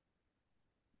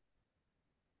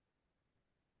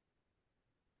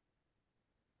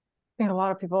 I think a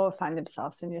lot of people will find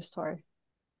themselves in your story.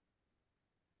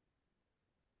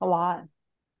 A lot.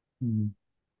 Mm.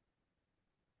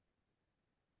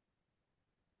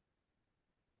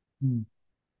 Mm.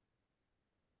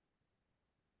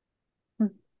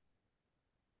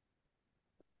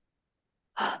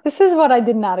 This is what I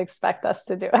did not expect us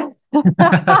to do.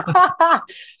 I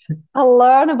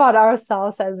learn about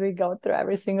ourselves as we go through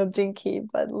every single gene key,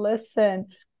 but listen,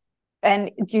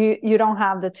 and you don't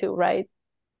have the two, right?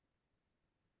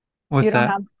 What's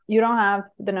that? You don't have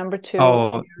the number two.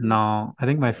 Oh no, I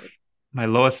think my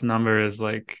lowest number is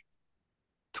like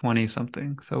 20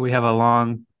 something. So we have a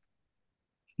long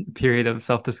period of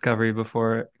self-discovery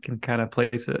before it can kind of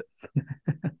place it.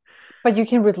 But you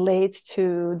can relate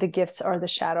to the gifts or the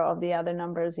shadow of the other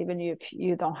numbers, even if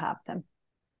you don't have them.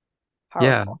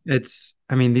 Yeah, Powerful.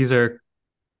 I mean, these are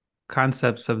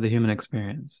concepts of the human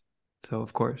experience. So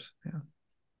of course, yeah.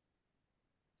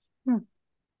 Hmm.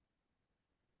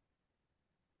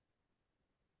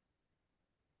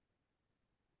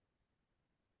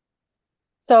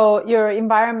 So your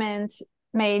environment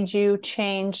made you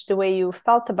change the way you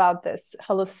felt about this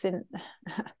hallucin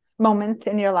moment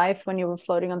in your life when you were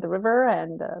floating on the river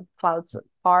and the clouds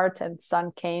part and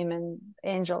sun came and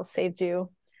angel saved you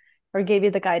or gave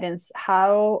you the guidance.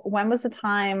 When was the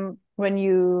time when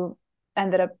you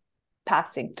ended up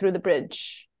passing through the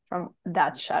bridge from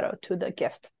that shadow to the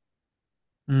gift?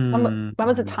 When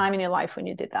was the Mm. time in your life when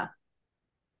you did that?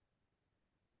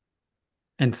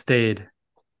 And stayed.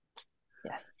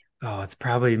 Yes. Oh, it's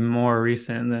probably more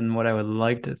recent than what I would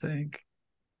like to think.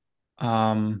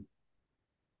 Um,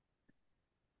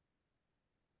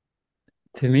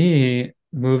 to me,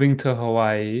 moving to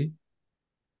Hawaii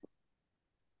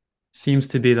seems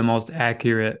to be the most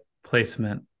accurate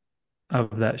placement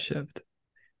of that shift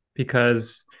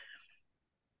because,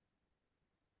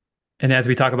 and as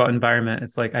we talk about environment,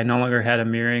 it's like I no longer had a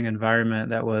mirroring environment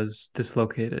that was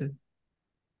dislocated.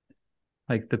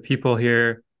 Like the people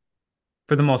here,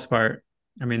 for the most part,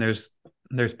 I mean,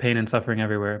 there's pain and suffering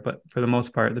everywhere, but for the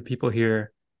most part, the people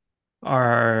here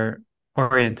are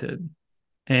oriented,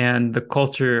 and the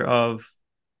culture of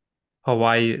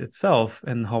Hawaii itself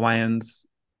and Hawaiians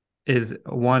is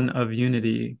one of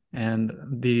unity. And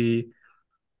the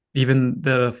even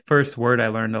the first word I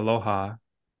learned, aloha,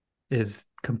 is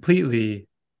completely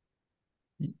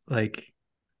like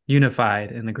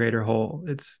unified in the greater whole.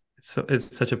 It's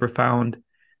such a profound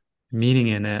meaning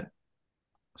in it.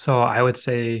 So I would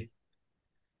say,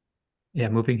 yeah,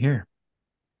 moving here.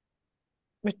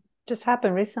 It just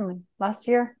happened recently, last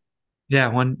year. Yeah,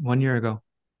 one year ago.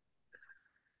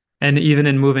 And even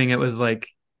in moving, it was like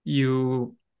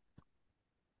you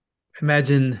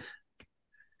imagine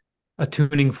a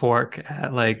tuning fork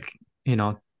at like, you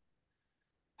know,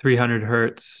 300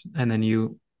 hertz, and then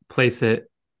you place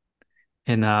it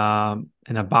in a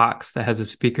box that has a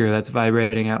speaker that's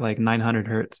vibrating at like 900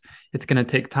 hertz. It's going to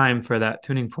take time for that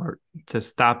tuning fork to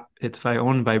stop its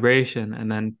own vibration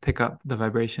and then pick up the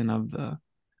vibration of the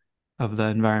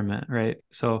environment, right?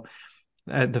 So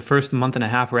the first month and a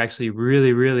half were actually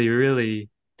really, really, really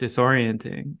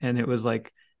disorienting, and it was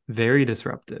like very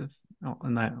disruptive.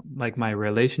 And like my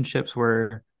relationships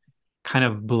were kind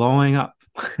of blowing up,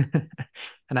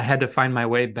 and I had to find my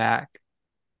way back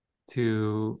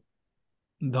to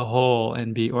the whole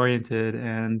and be oriented,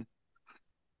 and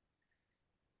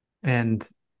it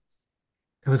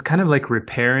was kind of like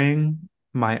repairing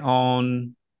my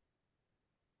own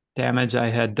damage I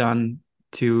had done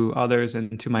to others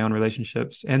and to my own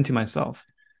relationships and to myself.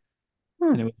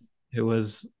 Hmm. And it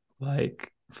was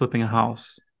like flipping a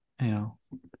house, you know.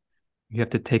 You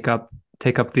have to take up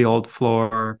the old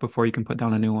floor before you can put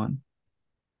down a new one.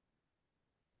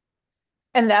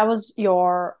 And that was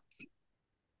your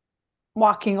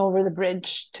walking over the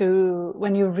bridge to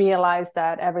when you realize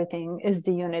that everything is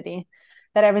the unity,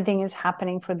 that everything is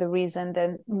happening for the reason.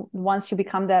 Then once you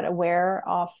become that aware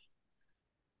of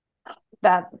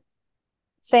that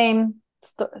same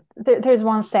there's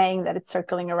one saying that it's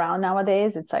circling around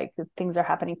nowadays. It's like things are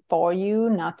happening for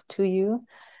you, not to you.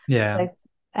 It's Yeah. like,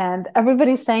 and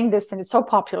everybody's saying this, and it's so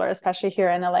popular, especially here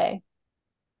in LA.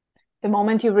 The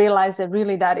moment you realize that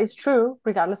really that is true,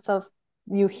 regardless of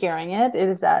you hearing it, it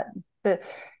is that the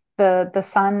the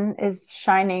sun is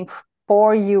shining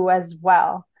for you as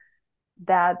well,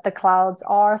 that the clouds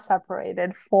are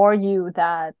separated for you,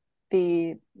 that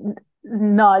the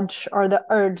nudge or the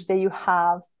urge that you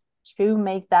have to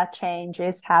make that change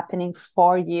is happening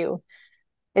for you,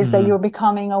 is that Mm-hmm. you're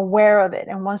becoming aware of it.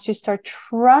 And once you start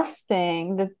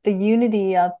trusting that the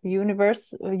unity of the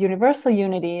universal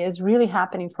unity is really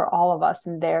happening for all of us,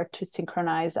 and there to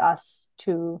synchronize us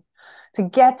to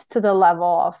get to the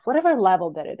level of whatever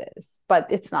level that it is, but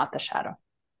it's not the shadow.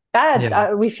 That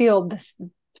Yeah. we feel this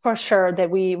for sure, that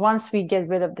we once we get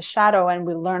rid of the shadow and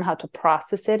we learn how to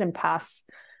process it and pass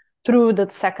through the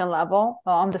second level,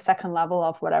 on the second level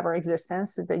of whatever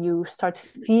existence, is that you start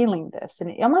feeling this.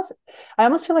 And I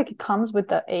almost feel like it comes with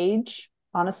the age,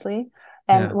 honestly.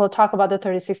 And Yeah. we'll talk about the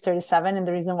 36, 37 and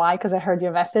the reason why, because I heard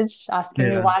your message asking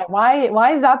me Yeah.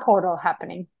 why is that portal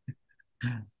happening?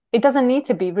 It doesn't need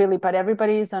to be really, but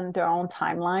everybody's on their own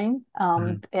timeline.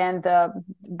 Mm. And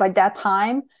by that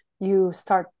time, you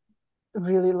start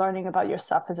really learning about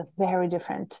yourself as a very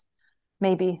different.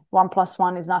 Maybe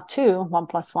 1+1 is not 2,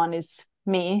 1+1 is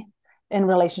me in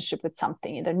relationship with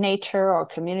something, either nature or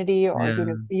community or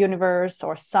Yeah. universe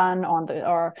or sun on the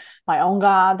or my own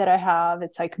God that I have.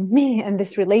 It's like me and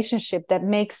this relationship that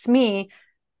makes me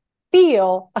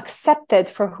feel accepted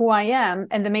for who I am,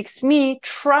 and that makes me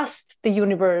trust the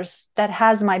universe that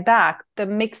has my back, that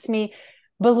makes me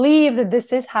believe that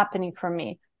this is happening for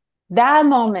me. That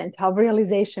moment of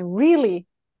realization, really,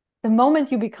 the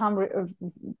moment you become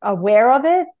aware of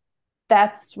it,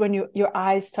 that's when your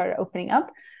eyes start opening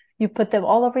up. You put them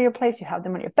all over your place. You have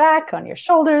them on your back, on your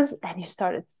shoulders, and you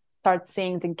start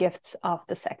seeing the gifts of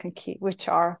the second key, which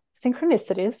are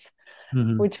synchronicities,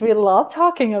 Mm-hmm. which we love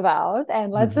talking about.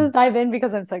 And let's Mm-hmm. just dive in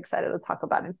because I'm so excited to talk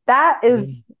about it. That Yeah.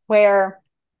 is where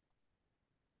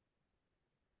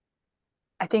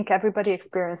I think everybody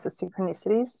experiences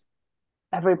synchronicities.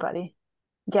 Everybody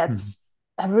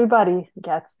Mm-hmm. everybody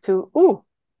gets to, ooh,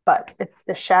 but it's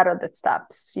the shadow that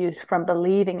stops you from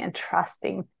believing and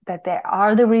trusting that there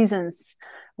are the reasons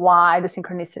why the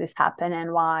synchronicities happen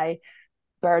and why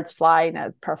birds fly in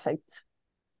a perfect,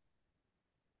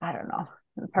 I don't know,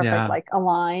 perfect Yeah. like a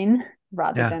line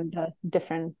rather Yeah. than the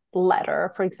different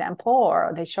letter, for example,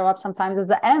 or they show up sometimes as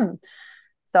the M.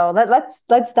 So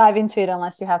let's dive into it,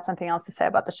 unless you have something else to say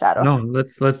about the shadow. No,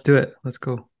 let's do it. Let's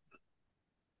go.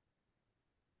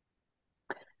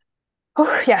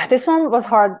 Oh, yeah, this one was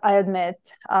hard, I admit,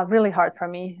 really hard for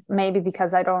me. Maybe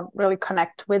because I don't really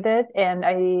connect with it, and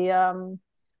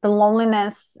the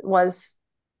loneliness was,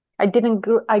 I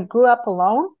grew up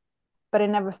alone, but I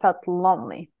never felt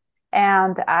lonely.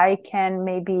 And I can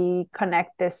maybe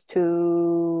connect this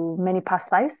to many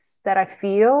past lives that I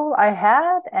feel I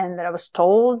had and that I was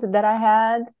told that I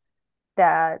had,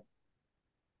 that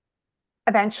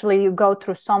eventually you go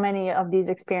through so many of these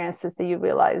experiences that you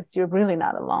realize you're really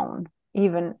not alone,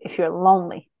 even if you're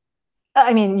lonely.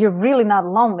 I mean, you're really not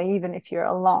lonely, even if you're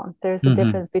alone. There's a Mm-hmm.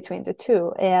 difference between the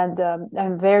two. And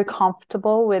I'm very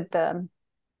comfortable with the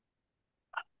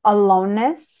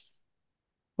aloneness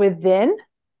within.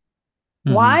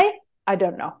 Mm-hmm. Why? I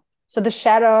don't know. So the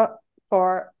shadow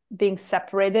for being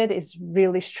separated is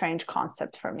really strange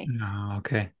concept for me. Oh,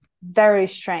 okay. Very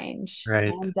strange.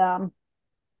 Right. And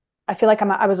I feel like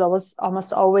I was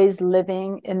almost always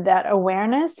living in that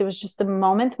awareness. It was just the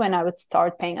moment when I would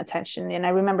start paying attention. And I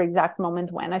remember exact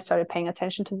moment when I started paying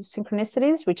attention to the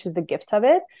synchronicities, which is the gift of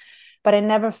it. But I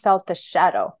never felt the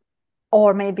shadow.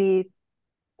 Or maybe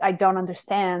I don't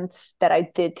understand that I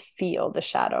did feel the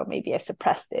shadow. Maybe I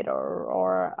suppressed it,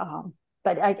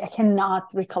 but I cannot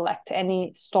recollect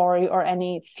any story or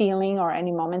any feeling or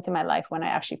any moment in my life when I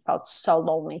actually felt so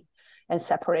lonely and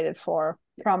separated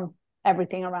from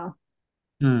everything around.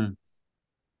 Mm.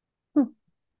 Hmm.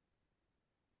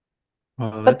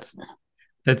 Well, But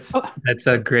oh, that's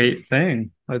a great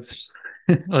thing. Let's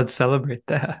let's celebrate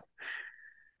that.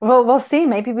 well, we'll see.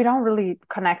 Maybe we don't really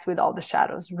connect with all the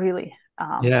shadows, really,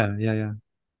 Yeah, yeah, yeah.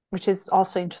 which is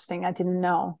also interesting. I didn't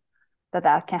know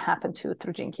that can happen too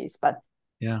through jinkies. But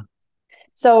Yeah.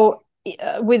 so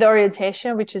with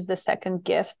orientation, which is the second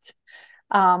gift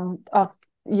of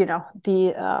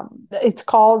it's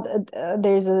called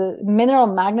there's a mineral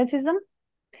magnetism.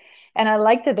 And I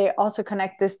like that they also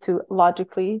connect this to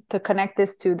logically, to connect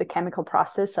this to the chemical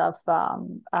process of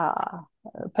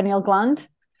pineal gland, of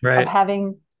Right.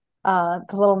 having the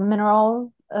little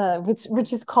mineral,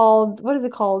 which is called, what is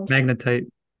it called? Magnetite.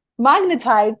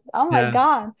 Magnetite. Oh my Yeah.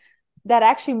 God. That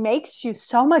actually makes you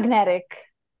so magnetic.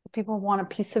 People want a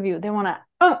piece of you. They want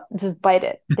to just bite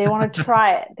it. They want to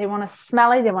try it. They want to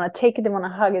smell it. They want to take it. They want to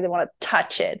hug it. They want to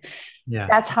touch it. Yeah.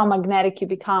 That's how magnetic you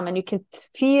become. And you can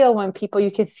feel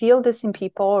you can feel this in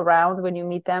people around when you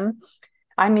meet them.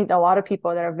 I meet a lot of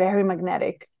people that are very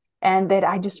magnetic and that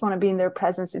I just want to be in their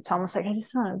presence. It's almost like I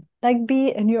just want to like be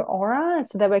in your aura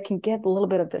so that I can get a little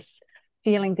bit of this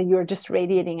feeling that you're just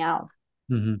radiating out.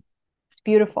 Mm-hmm. It's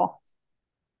beautiful.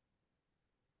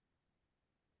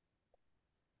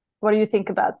 What do you think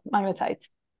about magnetite?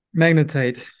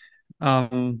 Magnetite.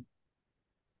 Um,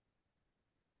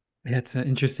 yeah, it's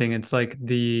interesting. It's like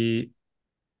the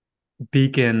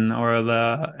beacon or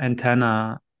the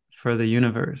antenna for the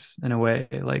universe in a way,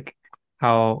 like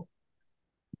how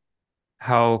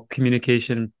how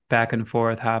communication back and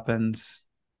forth happens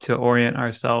to orient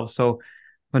ourselves. So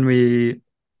when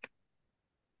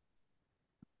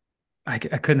I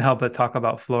couldn't help but talk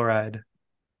about fluoride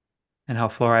and how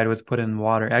fluoride was put in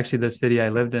water. Actually, the city I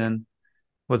lived in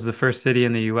was the first city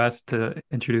in the US to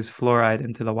introduce fluoride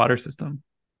into the water system.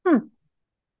 Hmm.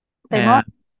 Say more. And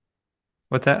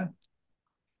what's that?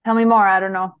 Tell me more. I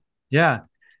don't know. Yeah.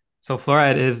 So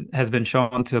fluoride has been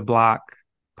shown to block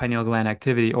pineal gland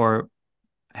activity or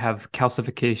have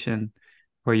calcification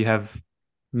where you have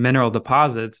mineral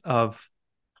deposits of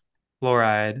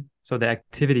fluoride. So the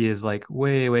activity is like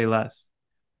way, way less.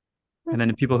 And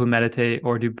then people who meditate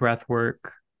or do breath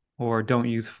work or don't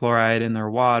use fluoride in their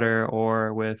water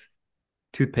or with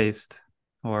toothpaste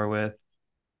or with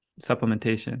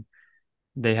supplementation,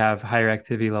 they have higher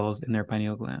activity levels in their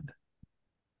pineal gland.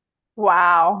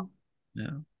 Wow. Yeah.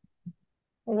 So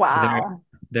Wow.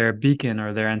 their beacon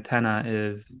or their antenna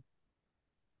is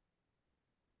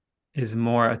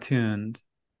more attuned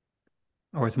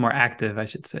or it's more active, I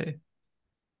should say.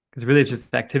 Because really it's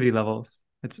just activity levels.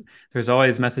 It's there's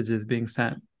always messages being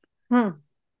sent. Hmm.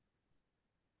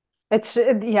 It's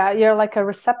yeah, you're like a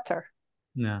receptor.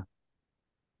 Yeah.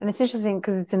 And it's interesting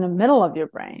because it's in the middle of your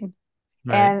brain.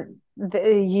 Right. And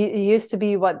it used to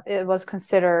be what it was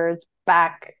considered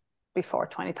back before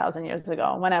 20,000 years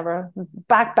ago, whenever,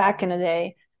 back in the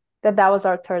day, that was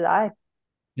our third eye.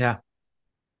 Yeah.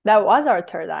 That was our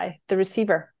third eye, the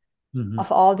receiver Mm-hmm.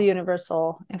 of all the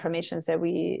universal informations that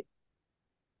we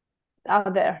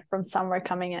out there from somewhere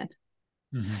coming in.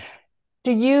 Mm-hmm.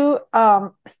 Do you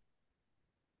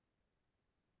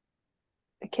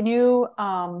can you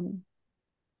other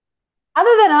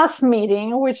than us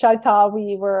meeting, which I thought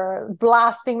we were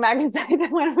blasting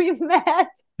magnetite when we met,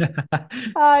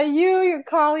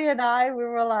 Carly, and I, we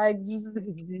were like,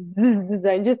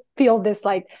 I just feel this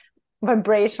like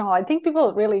vibrational. I think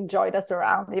people really enjoyed us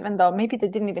around, even though maybe they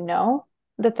didn't even know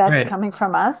that that's Right. coming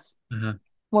from us Uh-huh.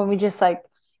 when we just like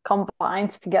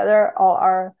combined together all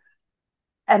our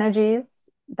energies.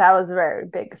 That was a very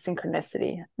big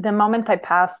synchronicity. The moment I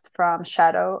passed from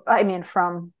shadow, I mean,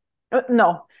 from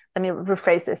no, let me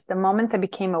rephrase this. The moment I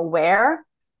became aware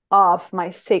of my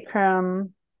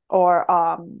sacrum or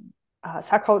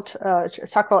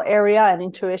sacral area and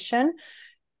intuition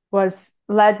was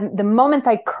led the moment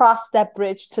I crossed that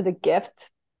bridge to the gift.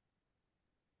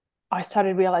 I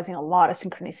started realizing a lot of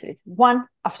synchronicity, one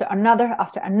after another,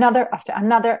 after another, after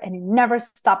another, and it never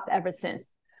stopped ever since.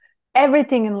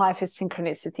 Everything in life is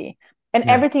synchronicity, and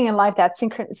Yeah. everything in life that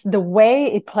synchronous, the way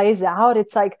it plays out,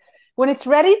 it's like when it's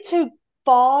ready to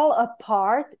fall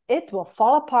apart, it will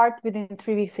fall apart within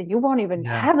 3 weeks and you won't even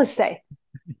Yeah. have a say.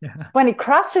 Yeah. When it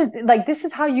crosses, like this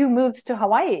is how you moved to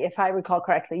Hawaii, if I recall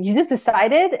correctly. You just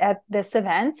decided at this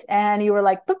event and you were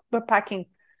like, we're packing.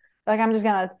 Like, I'm just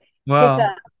gonna take Well,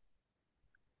 that.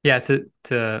 yeah,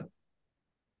 to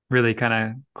really kind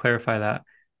of clarify that,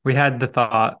 we had the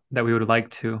thought that we would like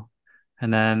to,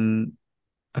 and then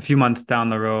a few months down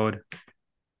the road,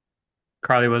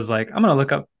 Carly was like, I'm gonna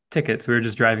look up tickets. We were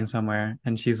just driving somewhere,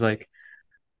 and she's like,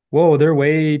 whoa, they're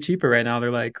way cheaper right now.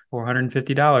 They're like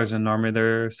 $450, and normally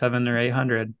they're 700 or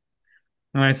 800.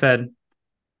 And I said,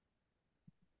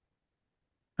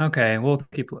 okay, we'll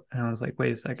keep. And I was like,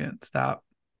 wait a second, stop.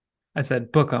 I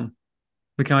said, book them.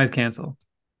 We can always cancel.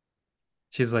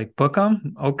 She's like, book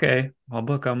them? Okay, I'll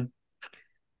book them.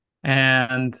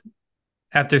 And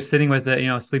after sitting with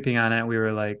it, sleeping on it, we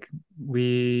were like,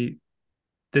 we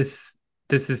this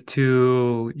this is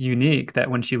too unique that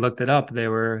when she looked it up, they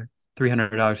were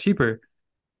 $300 cheaper.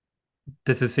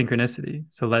 this is synchronicity.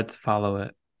 So let's follow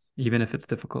it, even if it's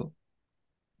difficult.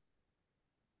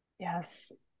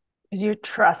 Yes. Because you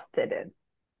trusted it.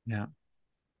 Yeah.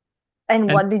 And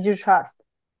And what did you trust?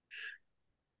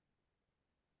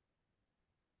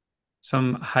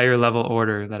 some higher level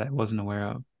order that I wasn't aware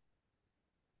of.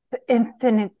 The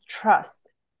infinite trust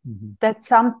Mm-hmm. that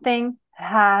something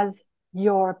has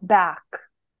your back.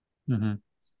 Mm-hmm.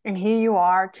 And here you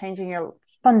are changing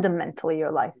fundamentally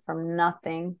your life from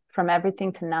nothing, from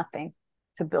everything to nothing,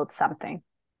 to build something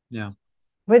Yeah.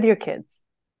 with your kids,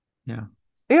 Yeah.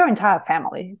 your entire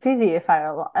family. It's easy if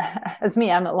as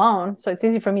me, I'm alone. So it's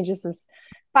easy for me just to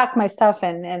pack my stuff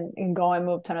and go and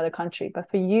move to another country.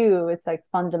 But for you, it's like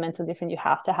fundamentally different. You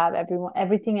have to have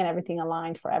everything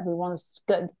aligned for everyone's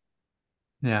good.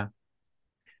 Yeah.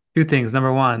 Two things.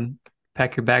 Number one,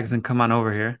 pack your bags and come on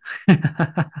over here.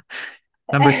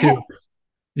 Number two,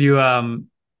 you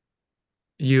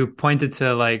you pointed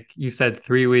to, like, you said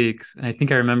 3 weeks, and I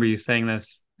think I remember you saying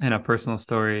this in a personal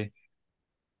story.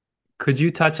 Could you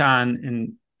touch on,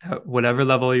 in whatever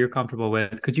level you're comfortable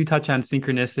with, could you touch on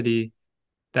synchronicity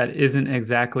that isn't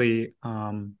exactly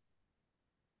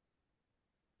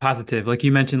positive? Like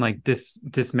you mentioned, like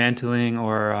dismantling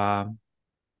or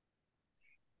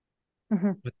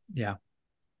Mhm. yeah.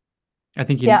 I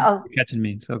think Yeah, you're catching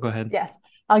me. So go ahead. yes.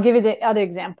 I'll give you the other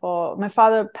example. My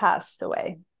father passed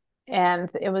away, and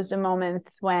it was the moment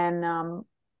when, well,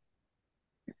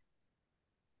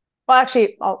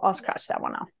 actually, I'll scratch that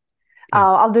one off. Okay.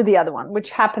 I'll do the other one,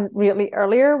 which happened really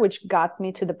earlier, which got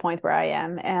me to the point where I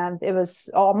am. And it was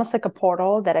almost like a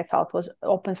portal that I felt was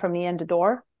open for me and the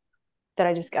door that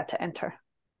I just got to enter.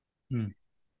 Hmm.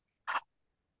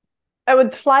 I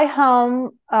would fly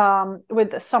home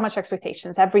with so much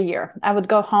expectations every year. I would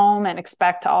go home and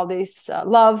expect all this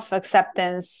love,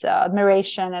 acceptance,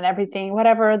 admiration, and everything,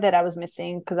 whatever that I was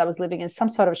missing, because I was living in some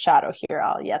sort of shadow here.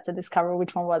 I'll yet to discover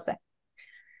which one was it.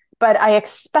 But I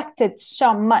expected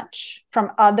so much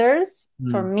from others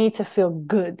for Hmm. me to feel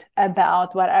good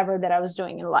about whatever that I was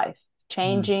doing in life, Hmm.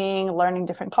 changing, learning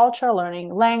different culture,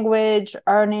 learning language,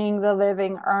 earning the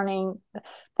living, earning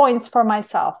points for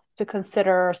myself to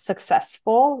consider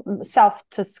successful, self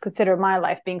to consider my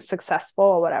life being successful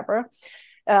or whatever.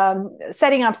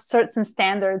 Setting up certain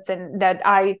standards, and that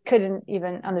I couldn't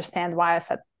even understand why I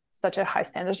set such a high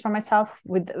standards for myself,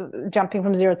 with jumping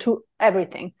from zero to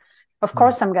everything. Of Hmm.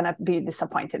 course, I'm going to be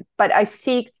disappointed, but I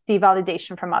seeked the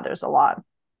validation from others a lot.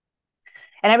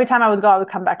 And every time I would go, I would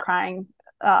come back crying,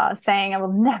 saying, I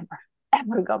will never,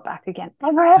 ever go back again.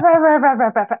 Ever, ever, ever, ever, ever,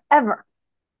 ever, ever, ever.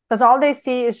 Because all they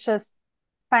see is just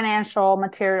financial,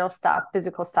 material stuff,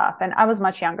 physical stuff. And I was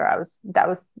much younger. That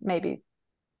was maybe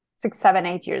 6, 7,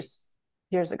 8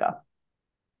 years ago.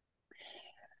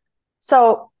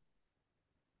 So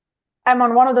I'm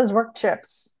on one of those work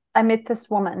trips. I meet this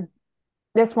woman.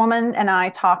 This woman and I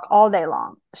talk all day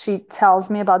long. She tells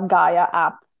me about Gaia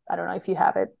app. I don't know if you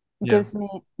have it. Yeah. Gives me,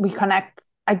 we connect.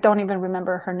 I don't even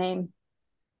remember her name.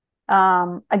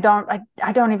 I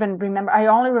don't even remember. I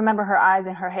only remember her eyes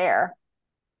and her hair.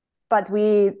 But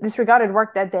we disregarded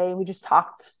work that day. We just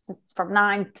talked from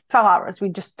 9 to 12 hours. We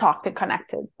just talked and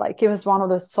connected. Like, it was one of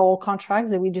those soul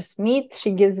contracts that we just meet.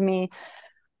 She gives me,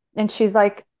 and she's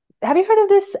like, have you heard of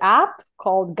this app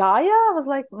called Gaia? I was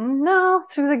like, no.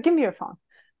 She was like, give me your phone.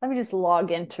 Let me just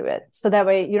log into it. So that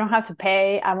way you don't have to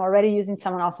pay. I'm already using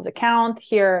someone else's account.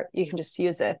 Here, you can just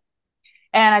use it.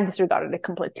 And I disregarded it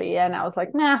completely. And I was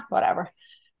like, nah, whatever.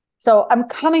 So I'm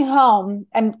coming home.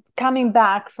 I'm coming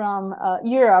back from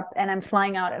Europe, and I'm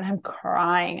flying out and I'm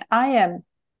crying. I am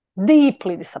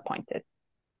deeply disappointed.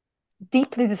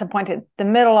 Deeply disappointed. The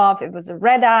middle of it was a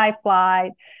red eye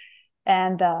flight.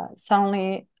 And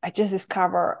suddenly I just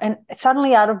discover, and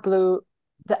suddenly out of blue,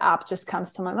 the app just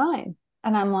comes to my mind.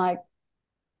 And I'm like,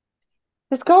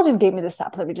 this girl just gave me this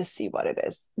app. Let me just see what it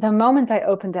is. The moment I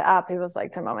opened the app, it was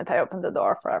like the moment I opened the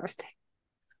door for everything.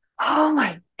 Oh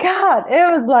my God.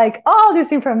 It was like all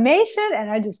this information.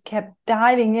 And I just kept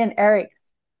diving in, Eric.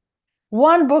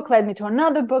 One book led me to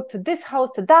another book, to this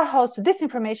house, to that house, to this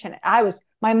information.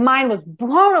 My mind was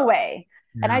blown away.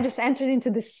 And I Yeah. just entered into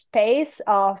this space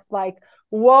of like,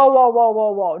 whoa, whoa, whoa,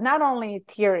 whoa, whoa. Not only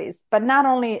theories, but not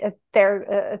only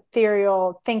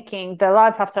ethereal thinking, the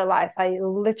life after life. I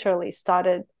literally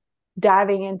started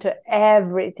diving into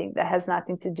everything that has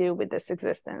nothing to do with this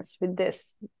existence, with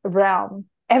this realm,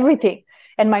 everything.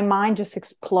 And my mind just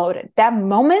exploded. That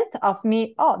moment of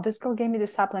me, oh, this girl gave me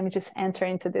this app. Let me just enter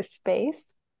into this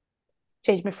space.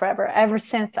 Changed me forever. Ever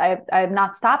since, I'm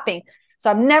not stopping. So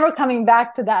I'm never coming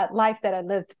back to that life that I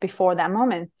lived before that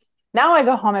moment. Now I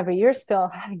go home every year still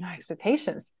having no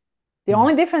expectations. The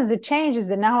only difference, the change, is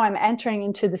that now I'm entering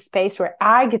into the space where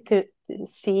I get to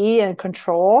see and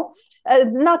control,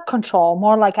 not control,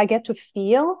 more like I get to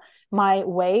feel my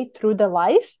way through the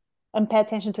life and pay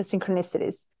attention to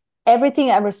synchronicities. Everything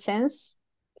ever since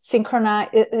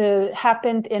synchronized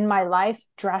happened in my life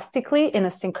drastically in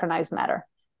a synchronized manner.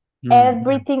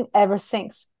 Everything ever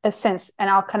since, and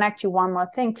I'll connect you one more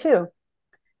thing too.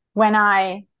 When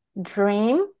I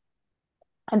dream,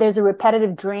 and there's a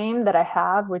repetitive dream that I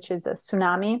have, which is a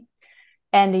tsunami.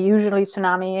 And usually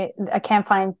tsunami, I can't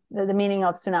find the meaning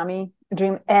of tsunami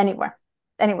dream anywhere.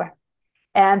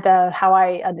 And how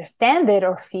I understand it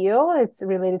or feel, it's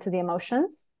related to the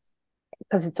emotions,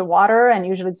 because it's a water, and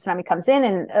usually the tsunami comes in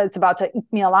and it's about to eat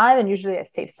me alive, and usually I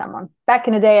save someone. Back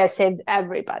in the day, I saved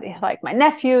everybody, like my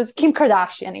nephews, Kim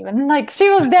Kardashian even. Like, she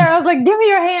was there. I was like, give me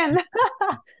your hand.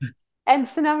 And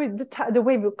tsunami, the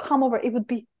wave would come over, it would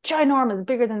be ginormous,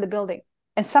 bigger than the building.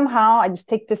 And somehow I just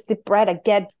take this deep breath, I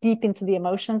get deep into the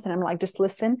emotions, and I'm like, just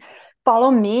listen, follow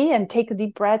me, and take a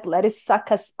deep breath, let it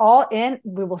suck us all in.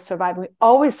 We will survive. We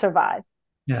always survive.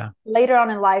 Yeah. Later on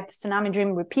in life, the tsunami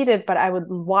dream repeated, but I would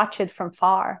watch it from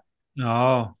far.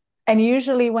 Oh. And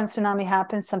usually when tsunami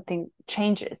happens, something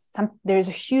changes. There's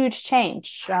a huge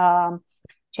change.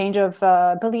 Change of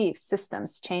belief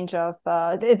systems, change of,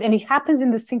 and it happens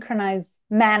in the synchronized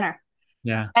manner.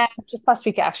 Yeah. And just last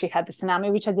week, I actually had the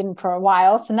tsunami, which I didn't for a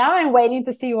while. So now I'm waiting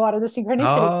to see what are the synchronicities.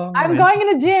 Oh, I'm going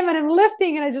in the gym and I'm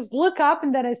lifting, and I just look up,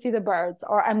 and then I see the birds,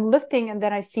 or I'm lifting and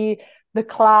then I see the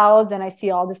clouds, and I see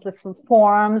all these different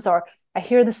forms, or I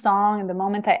hear the song, and the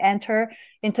moment I enter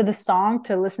into the song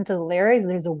to listen to the lyrics,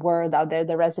 there's a word out there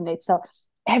that resonates. So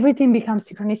everything becomes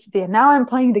synchronicity. And now I'm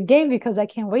playing the game because I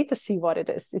can't wait to see what it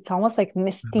is. It's almost like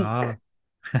mystique.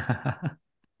 Oh.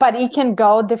 But it can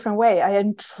go a different way. I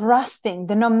am trusting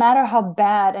that no matter how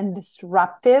bad and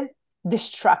destructive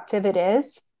it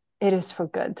is for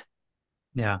good.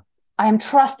 Yeah. I am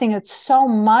trusting it so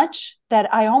much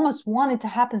that I almost want it to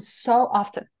happen so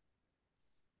often.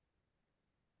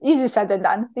 Easy said than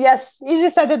done. Yes, easy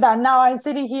said than done. Now I'm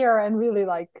sitting here and really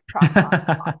like process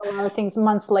a lot of things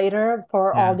months later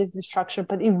for all this destruction,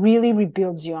 but it really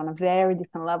rebuilds you on a very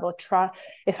different level.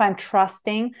 If I'm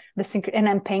trusting and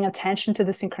I'm paying attention to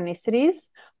the synchronicities,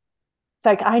 it's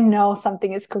like I know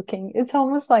something is cooking. It's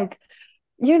almost like,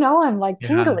 I'm like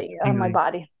tingly on my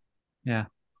body. Yeah.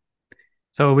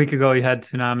 So a week ago you had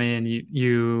tsunami, and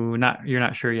you're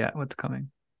not sure yet what's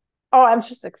coming. Oh, I'm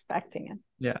just expecting it.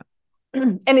 Yeah.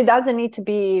 And it doesn't need to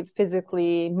be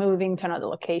physically moving to another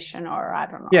location, or I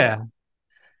don't know. Yeah.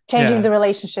 Changing the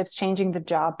relationships, changing the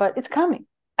job, but it's coming.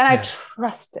 And I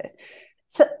trust it.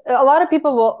 So a lot of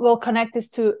people will connect this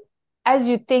to, as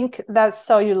you think that,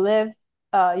 so you live,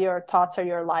 your thoughts are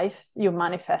your life, you're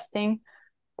manifesting.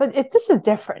 But this is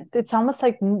different. It's almost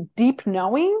like deep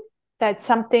knowing that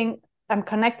something, I'm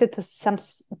connected to some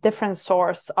different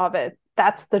source of it.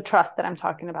 That's the trust that I'm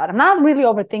talking about. I'm not really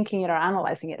overthinking it or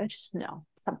analyzing it. I just know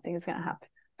something is going to happen.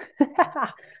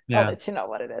 I'll let you know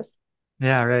what it is.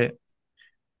 Yeah, right.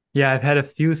 Yeah, I've had a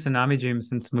few tsunami dreams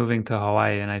since moving to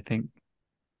Hawaii, and I think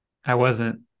I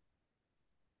wasn't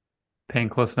paying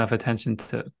close enough attention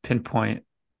to pinpoint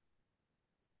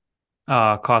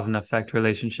cause and effect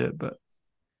relationship. But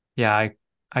yeah,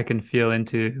 I can feel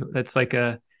into it's like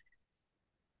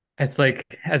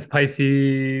as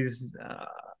Pisces,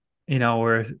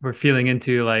 we're feeling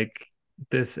into like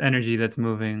this energy that's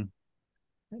moving.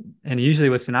 And usually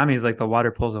with tsunami is like the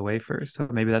water pulls away first. So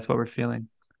maybe that's what we're feeling.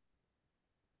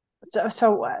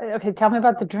 So okay, tell me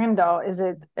about the dream though. Is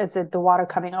it the water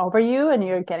coming over you and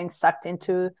you're getting sucked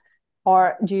into,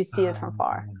 or do you see it from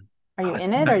far? Are you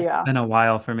in it, or are you out? It's been a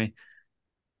while for me.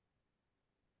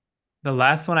 The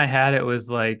last one I had, it was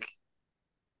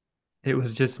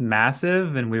just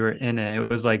massive, and we were in it. It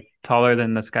was like taller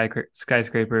than the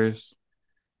skyscrapers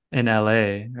in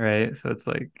LA, right? So it's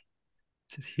like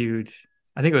just huge.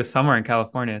 I think it was somewhere in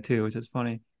California too, which is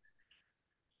funny.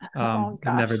 I've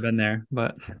never been there,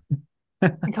 but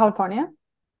in California?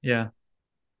 Yeah.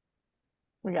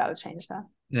 We got to change that.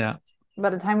 Yeah. By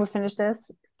the time we finish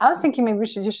this, I was thinking maybe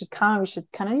you should come. We should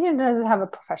kind of have a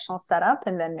professional setup,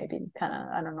 and then maybe kind of,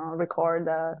 I don't know, record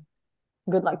a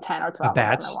good like 10 or 12 a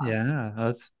batch.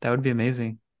 Yeah, that would be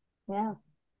amazing. Yeah.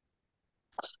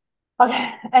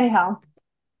 Okay. Anyhow,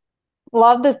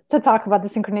 love to talk about the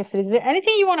synchronicity. Is there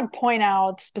anything you want to point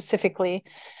out specifically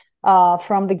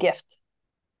from the gift?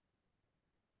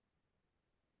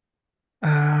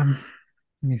 Let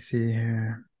me see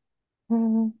here.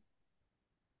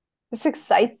 This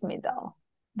excites me though,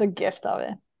 the gift of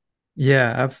it.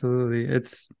 Yeah, absolutely.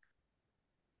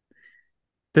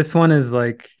 This one is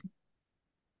like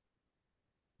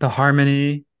the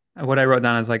harmony what I wrote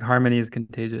down is like harmony is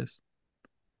contagious.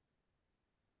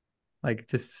 Like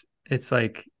just it's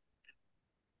like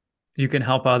you can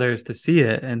help others to see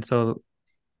it. And so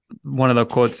one of the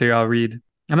quotes here I'll read.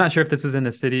 I'm not sure if this is in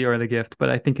the city or the gift, but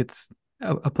I think it's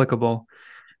applicable.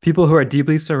 People who are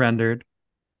deeply surrendered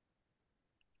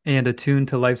and attuned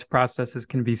to life's processes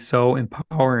can be so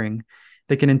empowering.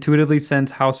 They can intuitively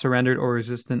sense how surrendered or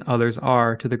resistant others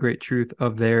are to the great truth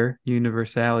of their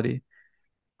universality.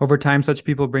 Over time, such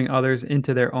people bring others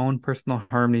into their own personal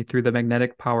harmony through the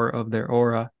magnetic power of their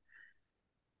aura.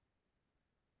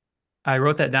 I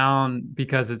wrote that down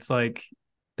because it's like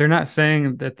they're not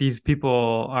saying that these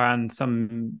people are on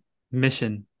some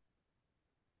mission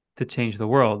to change the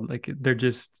world. Like they're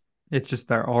just, it's just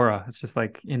their aura. It's just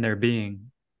like in their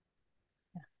being.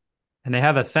 And they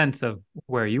have a sense of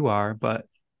where you are, but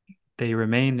they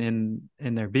remain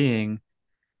in their being.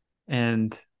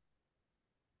 And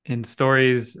in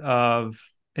stories of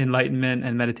enlightenment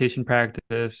and meditation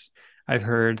practice, I've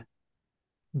heard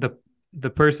the the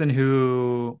person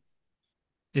who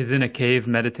is in a cave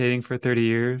meditating for 30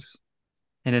 years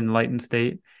in an enlightened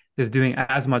state is doing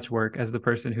as much work as the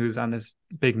person who's on this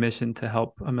big mission to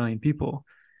help a million people.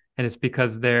 And it's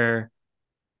because their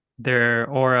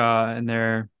aura and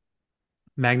their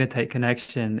magnetite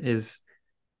connection is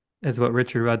what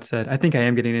Richard Rudd said. I think I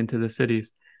am getting into the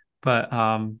cities, but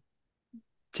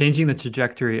changing the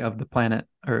trajectory of the planet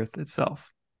Earth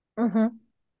itself. Mm-hmm.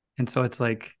 And so it's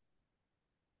like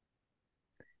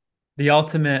the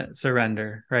ultimate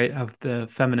surrender, right, of the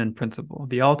feminine principle,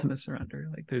 the ultimate surrender.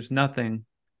 Like there's nothing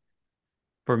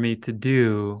for me to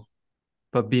do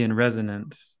but be in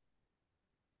resonance.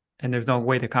 And there's no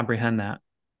way to comprehend that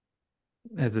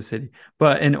as a city.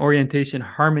 But in orientation,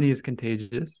 harmony is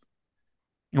contagious.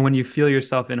 And when you feel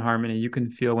yourself in harmony, you can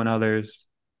feel when others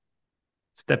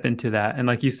step into that. And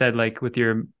like you said, like with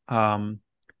your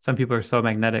some people are so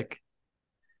magnetic.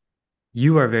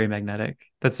 You are very magnetic.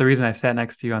 That's the reason I sat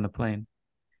next to you on the plane.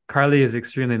 Carly is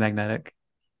extremely magnetic.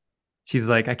 She's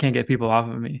like, I can't get people off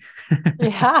of me.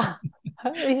 Yeah,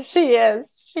 she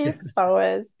is. She so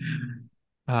is.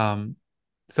 um,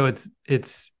 so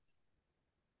it's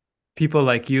people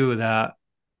like you that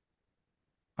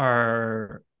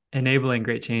are enabling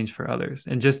great change for others,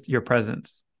 and just your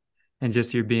presence and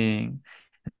just your being.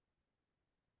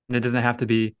 And it doesn't have to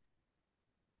be,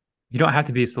 you don't have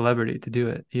to be a celebrity to do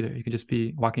it either. You can just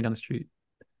be walking down the street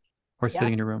or Yeah,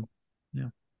 sitting in your room. Yeah.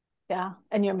 yeah,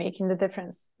 and you're making the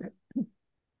difference.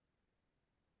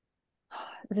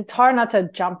 It's hard not to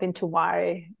jump into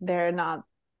why there are not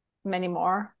many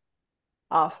more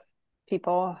of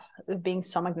people being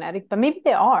so magnetic, but maybe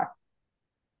they are.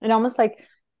 And almost like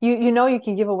you know you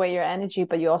can give away your energy,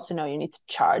 but you also know you need to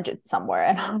charge it somewhere.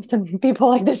 And often people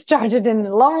like discharge it in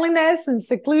loneliness and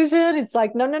seclusion. It's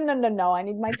like, no, no, no, no, no, I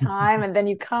need my time. And then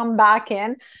you come back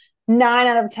in. 9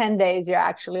 out of 10 days, you're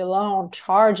actually alone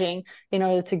charging in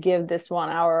order to give this 1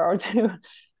 hour or two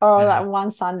or Yeah. that one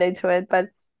Sunday to it. But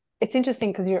it's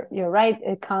interesting because you're right.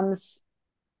 It comes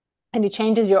and it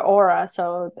changes your aura.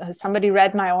 So somebody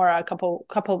read my aura a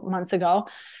couple months ago,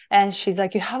 and she's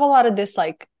like, you have a lot of this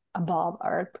like above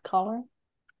earth color.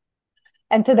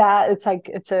 And to that, it's like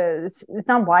it's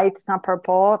not white, it's not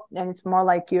purple, and it's more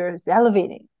like you're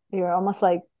elevating. You're almost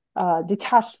like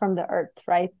detached from the earth,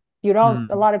 right? You don't.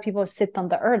 A Mm. lot of people sit on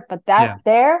the earth, but that Yeah.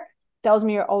 there tells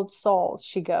me your old soul.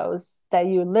 She goes that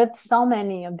you lived so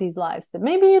many of these lives that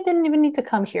maybe you didn't even need to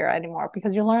come here anymore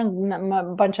because you learned a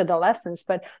bunch of the lessons,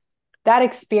 but that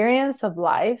experience of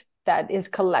life that is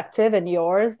collective and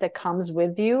yours that comes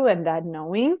with you and that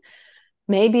knowing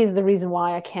maybe is the reason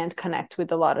why I can't connect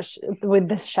with a lot of with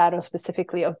this shadow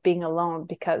specifically of being alone,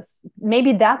 because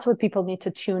maybe that's what people need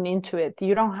to tune into it.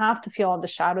 You don't have to feel all the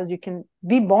shadows. You can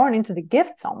be born into the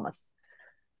gifts almost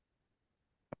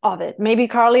of it. Maybe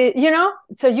Carly,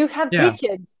 so you have three Yeah.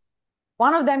 kids.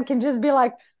 One of them can just be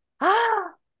like,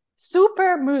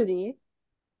 super moody.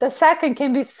 The second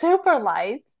can be super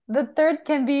light. The third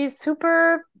can be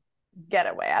super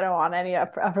getaway. I don't want any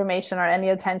affirmation or any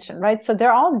attention, right? So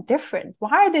they're all different.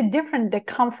 Why are they different? They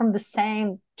come from the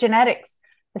same genetics,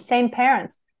 the same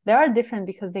parents. They are different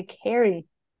because they carry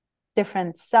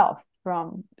different self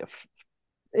from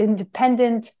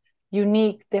independent,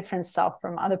 unique, different self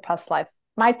from other past lives.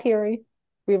 My theory,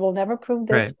 we will never prove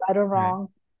this right or Right. wrong,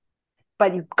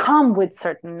 but you come with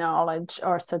certain knowledge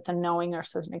or certain knowing or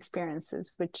certain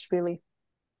experiences, which really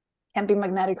can be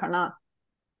magnetic or not.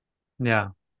 Yeah.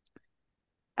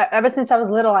 Ever since I was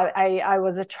little, I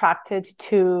was attracted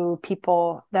to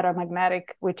people that are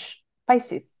magnetic, which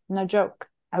Pisces, no joke.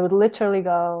 I would literally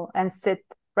go and sit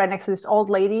right next to this old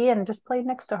lady and just play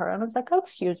next to her. And I was like, oh,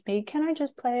 excuse me, can I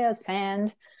just play a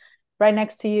sand? right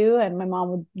next to you, and my mom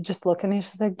would just look at me.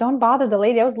 She's like, don't bother the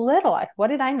lady. I was little. What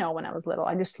did I know when I was little?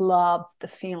 I just loved the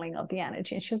feeling of the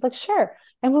energy. And she was like, sure.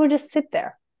 And we would just sit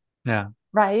there. Yeah.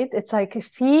 Right. It's like, it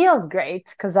feels great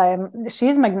because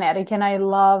she's magnetic and I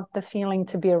love the feeling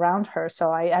to be around her.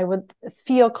 So I would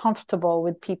feel comfortable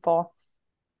with people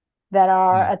that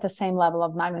are Yeah. at the same level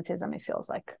of magnetism, it feels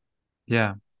like.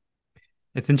 Yeah.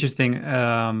 It's interesting.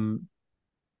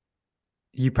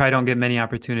 You probably don't get many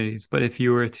opportunities, but if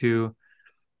you were to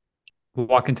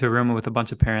walk into a room with a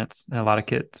bunch of parents and a lot of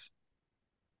kids,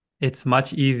 it's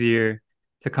much easier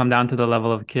to come down to the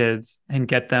level of kids and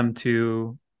get them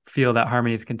to feel that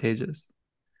harmony is contagious.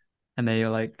 And they're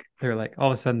like all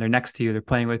of a sudden they're next to you, they're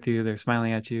playing with you, they're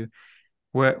smiling at you.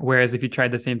 Whereas if you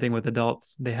tried the same thing with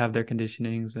adults, they have their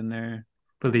conditionings and their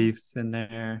beliefs and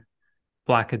their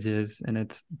blockages, and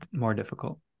it's more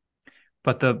difficult.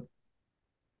 But the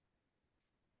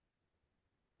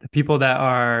people that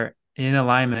are in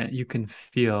alignment, you can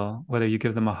feel whether you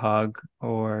give them a hug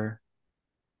or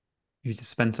you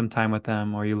just spend some time with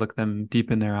them or you look them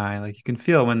deep in their eye. Like you can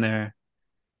feel when they're,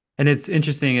 and it's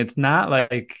interesting. It's not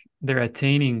like they're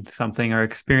attaining something or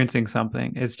experiencing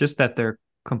something. It's just that they're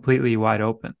completely wide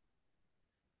open,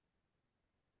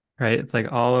 right? It's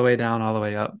like all the way down, all the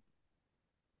way up.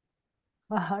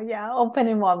 Yeah, open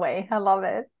in what way? I love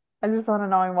it. I just want to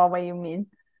know in what way you mean.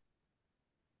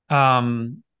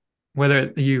 Um,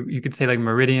 Whether you could say like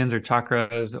meridians or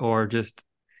chakras or just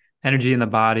energy in the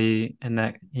body, and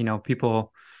that,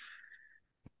 people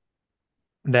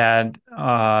that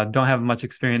don't have much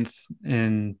experience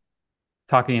in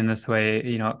talking in this way,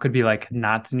 it could be like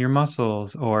knots in your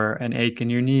muscles or an ache in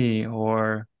your knee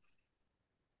or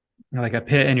like a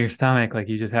pit in your stomach, like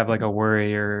you just have like a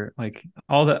worry, or like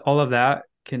all of that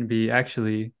can be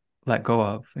actually let go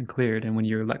of and cleared. And when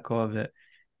you let go of it,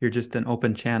 you're just an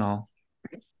open channel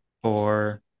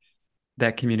for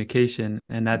that communication,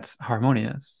 and that's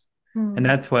harmonious. And Hmm.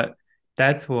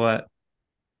 that's what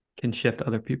can shift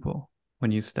other people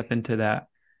when you step into that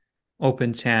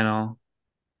open channel.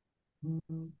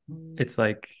 It's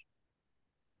like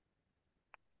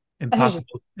Energy.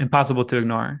 impossible to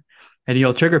ignore. And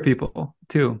you'll trigger people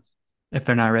too if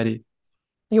they're not ready.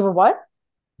 You were what?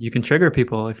 You can trigger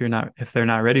people if they're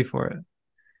not ready for it.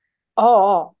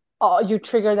 Oh, oh, you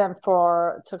trigger them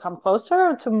for to come closer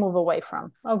or to move away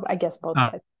from? Oh, I guess both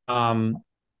Uh, sides. um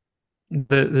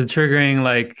the triggering,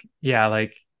 like, yeah,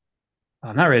 like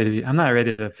I'm not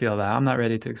ready to feel that. I'm not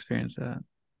ready to experience that.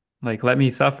 Like, let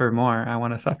me suffer more. I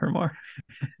want to suffer more.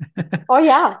 Oh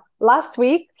yeah. Last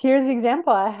week, here's the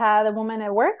example. I had a woman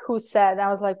at work who said, I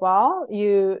was like, well,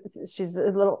 she's a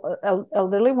little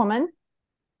elderly woman,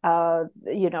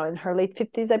 in her late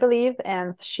 50s, I believe.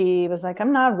 And she was like,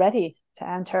 I'm not ready to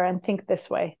enter and think this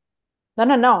way. No,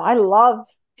 no, no. I love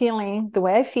feeling the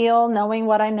way I feel, knowing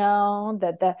what I know,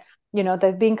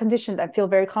 that being conditioned, I feel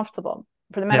very comfortable.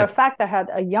 For the matter of Yes. fact, I had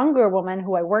a younger woman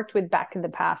who I worked with back in the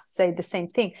past say the same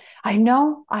thing. I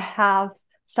know I have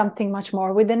something much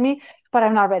more within me, but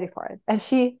I'm not ready for it. And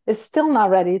she is still not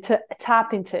ready to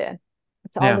tap into it.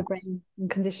 It's all Yeah. the brain and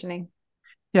conditioning.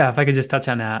 Yeah. If I could just touch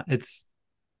on that, it's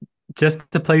just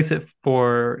to place it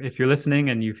for if you're listening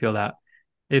and you feel that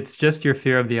it's just your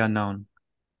fear of the unknown,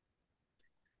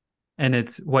 and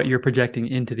it's what you're projecting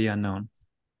into the unknown.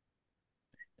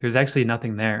 There's actually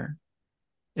nothing there.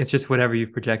 It's just whatever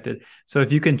you've projected. So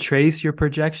if you can trace your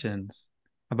projections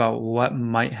about what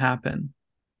might happen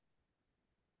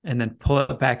and then pull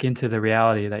it back into the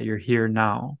reality that you're here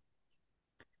now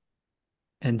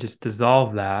and just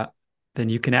dissolve that, then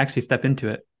you can actually step into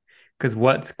it, because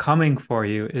what's coming for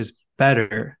you is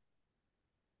better,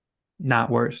 not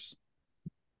worse.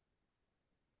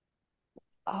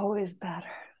 Always better.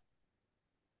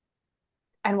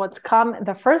 And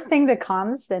the first thing that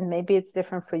comes, and maybe it's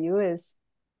different for you, is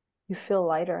you feel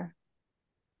lighter.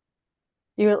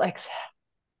 You're like,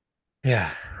 Yeah.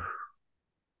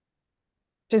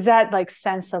 there's that like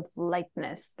sense of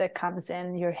lightness that comes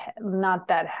in. You're not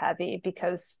that heavy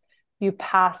because you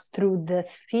pass through the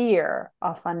fear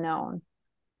of unknown.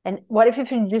 And what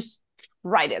if you just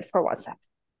write it for 1 second?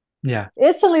 Yeah.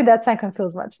 Instantly, that second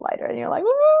feels much lighter, and you're like,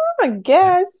 I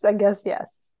guess,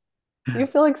 yes. You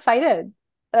feel excited.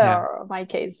 Yeah. My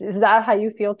case, is that how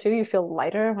you feel too? You feel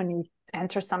lighter when you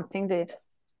enter something that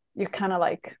you're kind of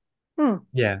like, hmm.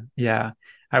 Yeah. Yeah.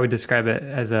 I would describe it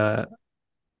as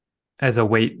a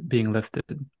weight being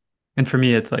lifted. And for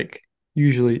me, it's like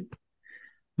usually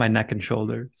my neck and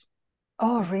shoulders. It's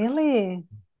Oh, like, really?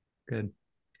 good.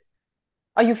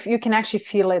 Oh, you can actually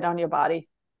feel it on your body.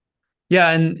 Yeah,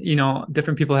 and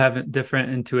different people have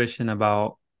different intuition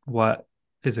about what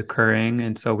is occurring,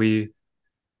 and so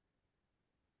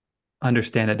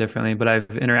understand it differently, but I've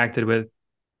interacted with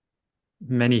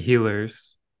many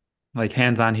healers, like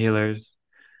hands-on healers,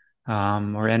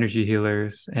 or energy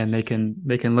healers, and they can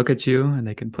look at you and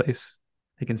they can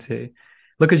say,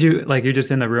 look at you like you're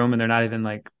just in the room and they're not even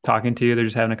like talking to you, they're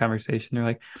just having a conversation. They're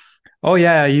like, oh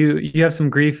yeah, you have some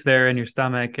grief there in your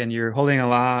stomach and you're holding a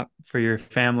lot for your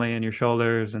family and your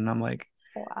shoulders. And I'm like,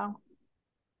 Wow.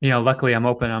 luckily I'm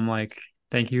open. I'm like,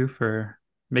 thank you for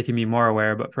making me more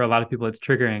aware. But for a lot of people, it's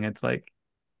triggering. It's like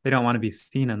they don't want to be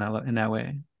seen in that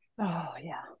way. Oh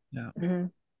yeah. Yeah. Mm-hmm.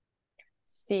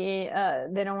 See,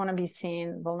 they don't want to be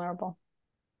seen vulnerable.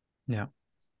 Yeah.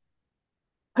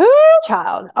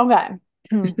 Child. Okay.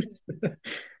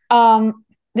 Um,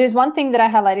 there's one thing that I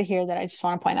highlighted here that I just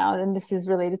want to point out, and this is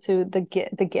related to the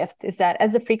gift, is that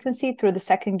as the frequency through the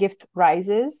second gift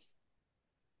rises,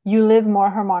 you live more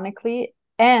harmonically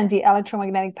and the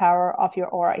electromagnetic power of your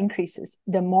aura increases.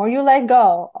 The more you let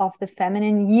go of the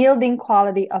feminine yielding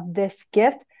quality of this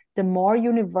gift, the more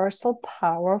universal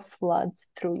power floods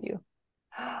through you.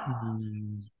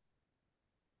 Mm.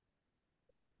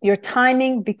 Your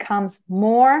timing becomes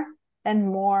more and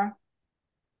more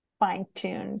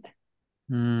fine-tuned.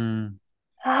 Mm.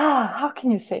 How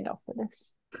can you say no for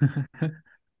this?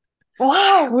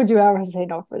 Why would you ever say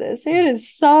no for this? It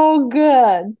is so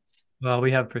good. Well,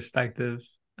 we have perspective.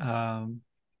 Yeah.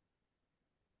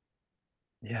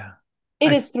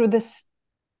 It I, is through this.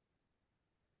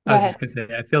 I Go was just ahead. gonna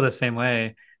say, I feel the same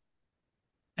way.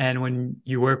 And when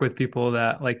you work with people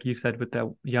that, like you said, with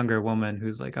that younger woman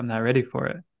who's like, I'm not ready for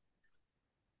it.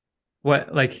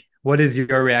 What is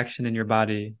your reaction in your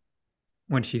body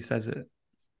when she says it?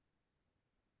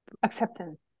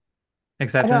 Acceptance. I don't.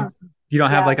 Acceptance? You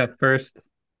don't have Yeah. like a first,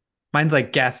 mine's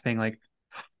like gasping, like,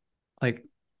 like,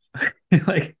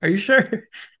 are you sure?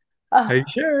 Are you Uh,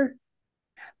 sure?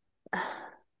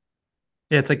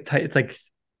 Yeah, it's like, it's like,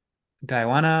 do I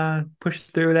want to push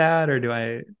through that or do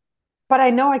I, but I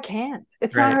know I can't.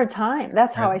 It's not right, her time.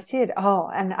 That's how right, I see it. Oh,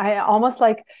 and I almost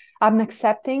like I'm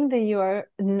accepting that you're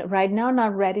right now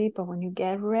not ready, but when you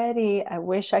get ready, I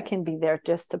wish I can be there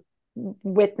just to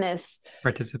witness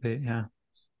participate? Yeah.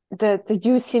 the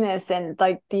juiciness and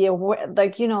like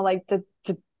like like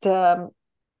the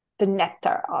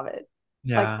nectar of it,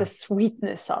 like the Yeah.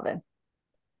 sweetness of it.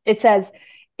 It says,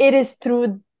 it is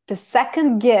through the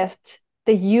second gift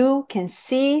that you can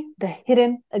see the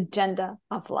hidden agenda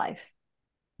of life.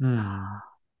 Hmm.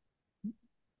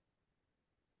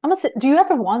 Do you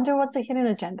ever wonder what's the hidden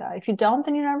agenda? If you don't,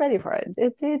 then you're not ready for it.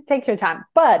 It takes your time.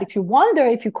 But if you wonder,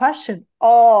 if you question,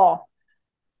 oh,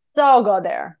 so go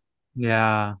there.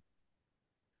 Yeah.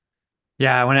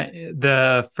 Yeah,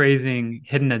 the phrasing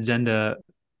hidden agenda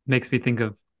makes me think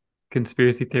of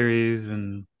conspiracy theories,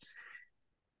 and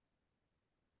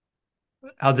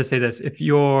I'll just say this, if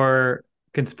you're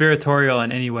conspiratorial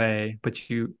in any way, but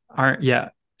you aren't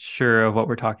yet sure of what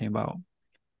we're talking about,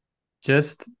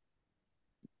 just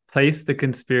place the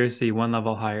conspiracy one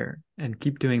level higher and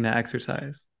keep doing that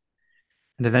exercise.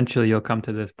 And eventually you'll come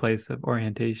to this place of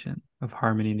orientation, of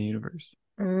harmony in the universe.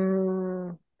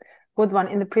 Mm, good one.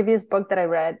 In the previous book that I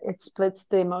read, it splits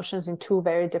the emotions in two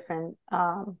very different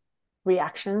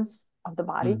reactions of the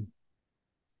body. Mm.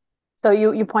 So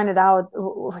you pointed out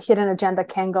hidden agenda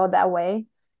can go that way.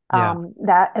 Yeah.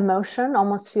 That emotion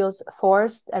almost feels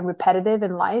forced and repetitive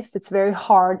in life. It's very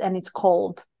hard and it's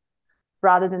cold,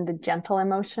 rather than the gentle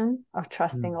emotion of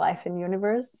trusting life and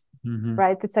universe. Mm-hmm.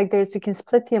 Right? It's like you can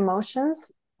split the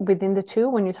emotions within the two.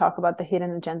 When you talk about the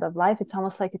hidden agenda of life, it's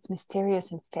almost like it's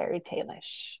mysterious and fairy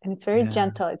tale-ish, and it's very Yeah.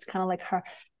 gentle. It's kind of like her.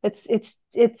 It's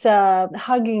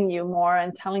hugging you more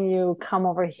and telling you, come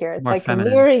over here. It's More like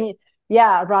feminine. luring,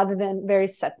 yeah, rather than very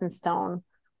set in stone,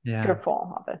 Yeah.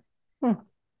 fearful of it. Hmm.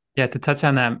 Yeah, to touch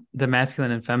on that, the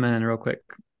masculine and feminine real quick.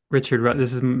 Richard Rudd,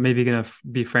 this is maybe going to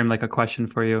be framed like a question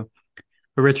for you.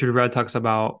 But Richard Rudd talks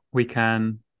about we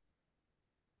can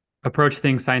approach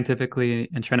things scientifically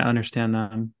and try to understand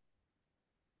them,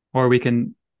 or we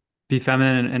can be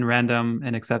feminine and random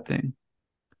and accepting.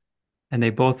 And they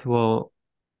both will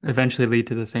eventually lead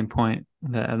to the same point,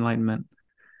 the enlightenment.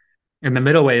 And the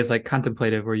middle way is like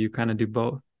contemplative, where you kind of do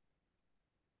both,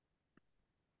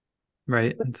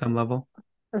 right? In some level.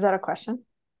 Is that a question?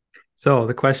 So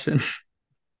the question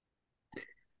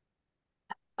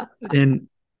in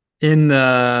in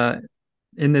the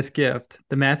in this gift,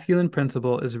 the masculine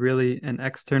principle is really an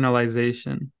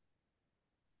externalization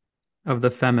of the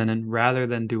feminine rather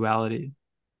than duality.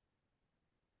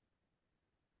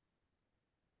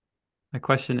 My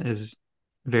question is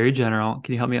very general.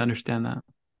 Can you help me understand that?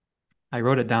 I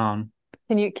wrote it down.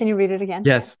 Can you read it again?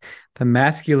 Yes, the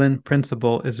masculine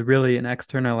principle is really an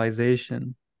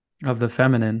externalization of the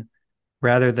feminine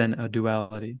rather than a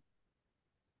duality.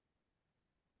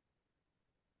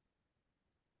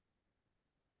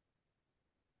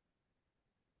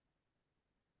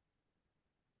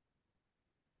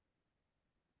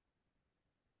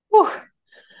 Whew.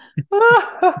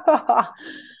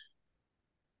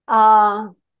 uh,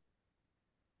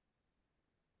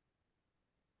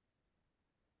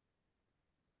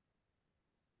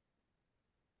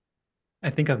 I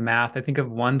think of math. I think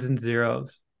of ones and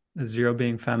zeros, the zero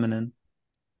being feminine,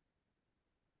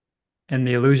 and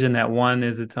the illusion that one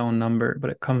is its own number, but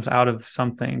it comes out of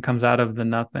something, it comes out of the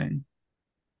nothing.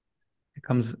 It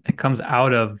comes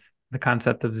out of the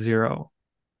concept of zero.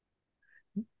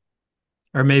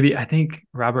 Or maybe I think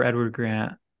Robert Edward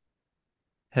Grant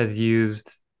has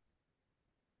used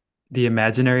the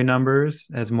imaginary numbers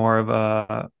as more of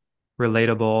a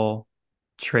relatable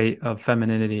trait of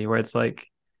femininity, where it's like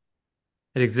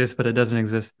it exists, but it doesn't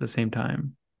exist at the same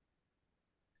time.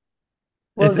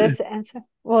 It's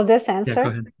will this yeah, go answer?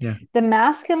 ahead. Yeah. The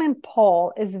masculine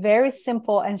pole is very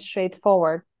simple and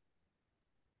straightforward,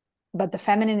 but the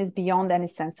feminine is beyond any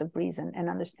sense of reason and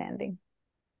understanding.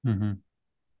 Mm-hmm.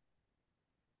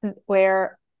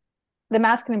 Where the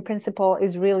masculine principle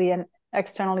is really an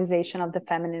externalization of the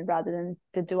feminine rather than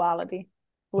the duality.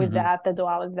 With Mm-hmm. that, the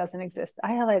duality doesn't exist.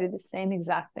 I highlighted the same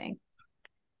exact thing.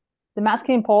 The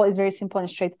masculine pole is very simple and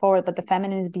straightforward, but the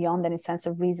feminine is beyond any sense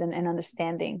of reason and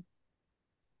understanding.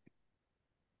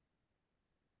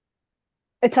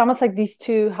 It's almost like these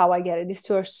two, how I get it, these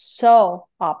two are so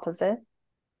opposite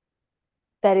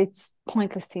that it's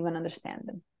pointless to even understand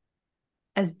them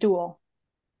as dual.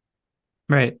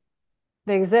 Right.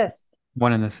 They exist.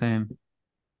 One and the same.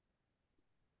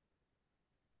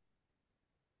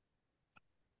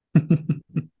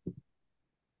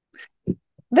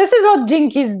 This is what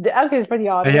Jinkies do. Okay, for the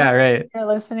audience. Yeah, right. You're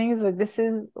listening. So this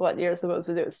is what you're supposed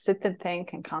to do. Sit and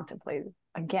think and contemplate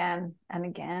again and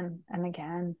again and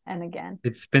again and again.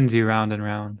 It spins you round and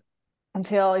round.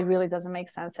 Until it really doesn't make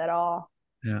sense at all.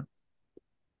 Yeah.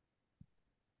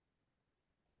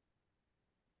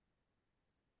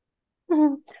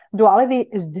 Duality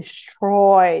is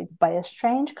destroyed by a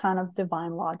strange kind of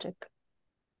divine logic.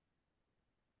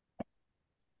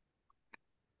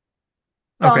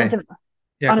 So Okay.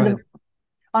 Yeah, go ahead.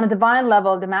 On a divine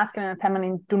level, the masculine and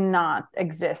feminine do not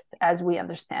exist as we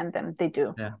understand them. They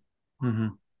do. Yeah. Mm-hmm.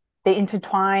 They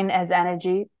intertwine as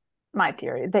energy. My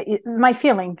theory, my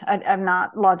feeling. I'm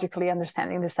not logically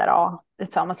understanding this at all.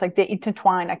 It's almost like they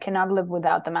intertwine. I cannot live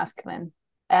without the masculine,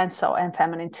 and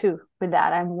feminine too. With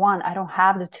that, I'm one. I don't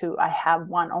have the two. I have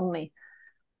one only.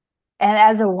 And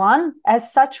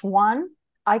as such one,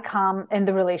 I come in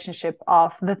the relationship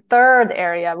of the third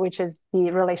area, which is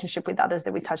the relationship with others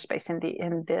that we touched base in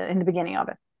the beginning of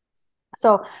it.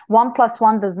 So 1 +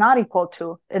 1 does not equal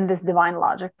 2 in this divine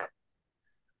logic,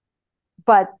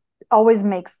 but always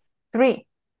makes 3.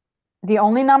 The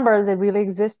only numbers that really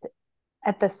exist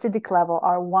at the Siddhic level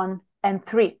are 1 and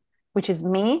 3, which is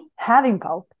me having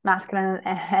both masculine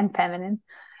and feminine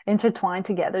intertwined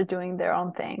together, doing their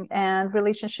own thing, and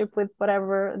relationship with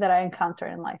whatever that I encounter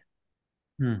in life.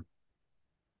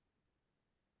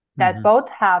 That Mm-hmm. both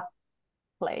have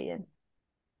play in.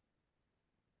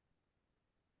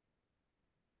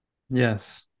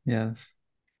 Yes. Yes.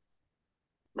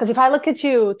 Because if I look at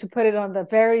you, to put it on the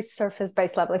very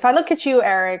surface-based level, if I look at you,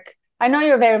 Eric, I know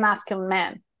you're a very masculine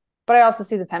man, but I also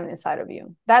see the feminine side of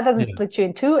you. That doesn't split you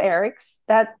in two Erics.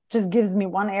 That just gives me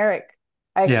one Eric.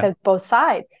 I accept both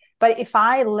sides. But if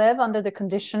I live under the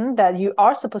condition that you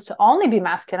are supposed to only be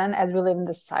masculine, as we live in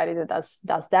the society that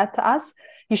does that to us,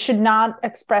 you should not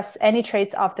express any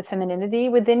traits of the femininity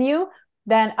within you,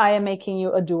 then I am making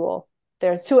you a dual.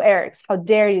 There's two Erics. How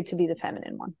dare you to be the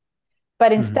feminine one?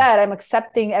 But instead, I'm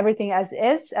accepting everything as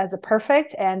is, as a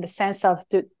perfect, and the sense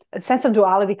of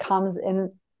duality comes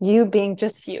in you being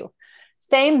just you.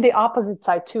 Same, the opposite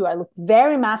side too. I look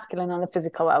very masculine on the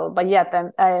physical level, but yet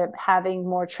I'm having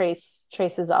more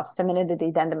traces of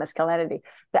femininity than the masculinity.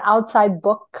 The outside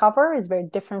book cover is very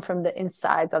different from the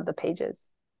insides of the pages.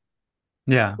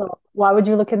 Yeah. So why would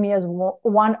you look at me as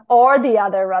one or the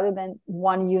other rather than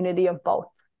one unity of both?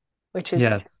 Which is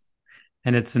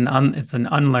and it's an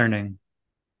unlearning.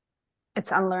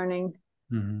 It's unlearning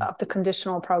of the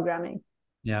conditional programming.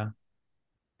 Yeah.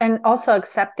 And also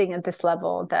accepting at this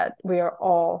level that we are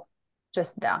all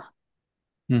just that.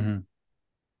 That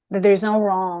there's no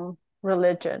wrong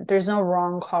religion. There's no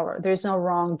wrong color. There's no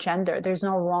wrong gender. There's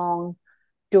no wrong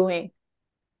doing.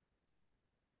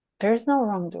 There's no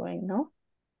wrongdoing, no?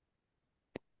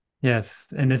 Yes.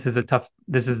 And this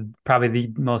is probably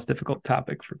the most difficult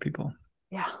topic for people.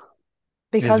 Yeah.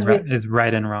 Because is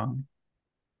right and wrong.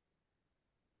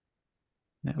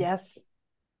 Yeah. Yes.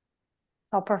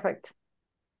 All perfect.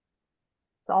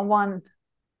 It's all one.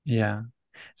 Yeah.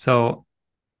 So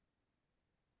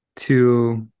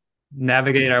to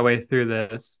navigate our way through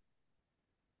this,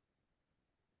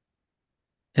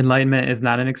 enlightenment is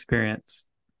not an experience.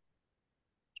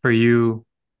 For you,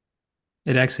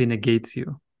 it actually negates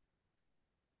you.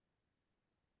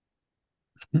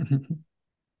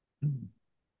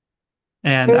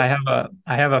 And I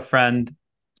have a friend,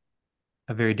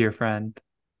 a very dear friend,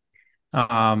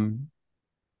 um,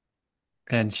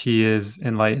 and she is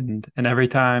enlightened. And every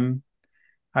time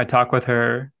I talk with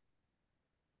her,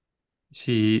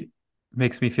 she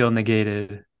makes me feel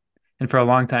negated. And for a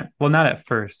long time, well, not at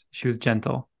first, she was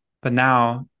gentle, but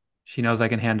now she knows I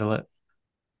can handle it.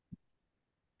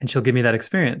 And she'll give me that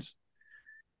experience.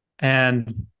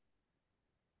 And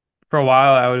for a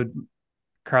while,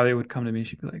 Carly would come to me.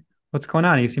 She'd be like, "What's going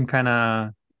on? You seem kind of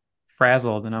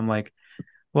frazzled." And I'm like,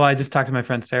 "Well, I just talked to my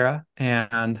friend Sarah,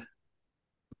 and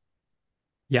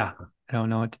yeah, I don't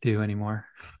know what to do anymore."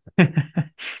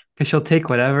 Because she'll take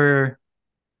whatever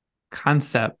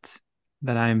concept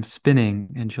that I'm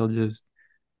spinning and she'll just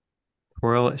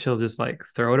twirl it. She'll just like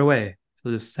throw it away.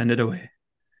 She'll just send it away.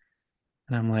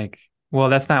 And I'm like, well,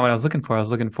 that's not what I was looking for. I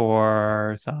was looking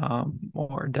for some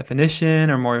more definition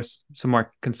or some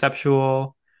more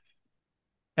conceptual.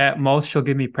 At most, she'll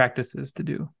give me practices to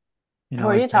do, Who are you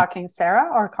like bring, talking, Sarah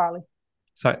or Carly?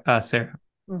 sorry,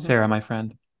 Sarah, my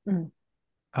friend.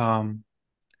 Mm-hmm. Um,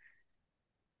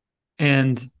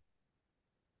 and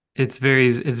it's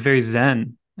very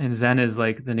Zen, and Zen is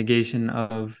like the negation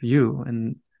of you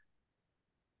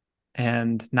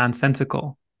and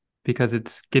nonsensical because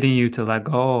it's getting you to let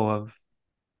go of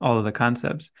all of the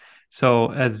concepts.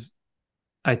 So as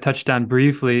I touched on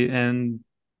briefly, and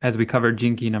as we covered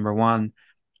Gene Key number one,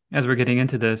 as we're getting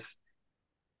into this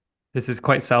is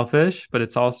quite selfish, but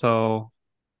it's also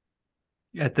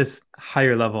at this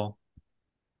higher level.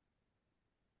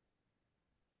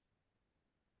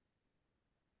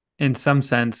 In some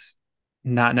sense,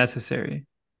 not necessary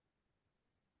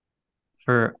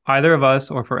for either of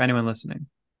us or for anyone listening.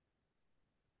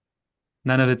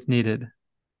 None of it's needed.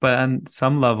 But on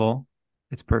some level,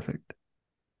 it's perfect.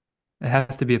 It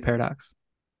has to be a paradox.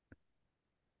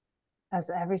 As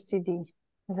every CD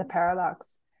is a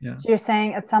paradox. Yeah. So you're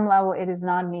saying at some level it is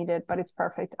not needed, but it's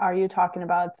perfect. Are you talking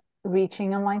about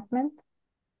reaching enlightenment?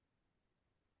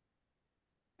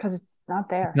 Because it's not It's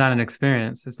there. not an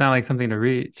experience. It's not like something to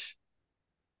reach.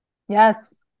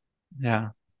 Yes, Yeah.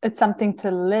 it's something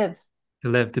to live. To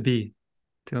live, to be,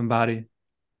 to embody.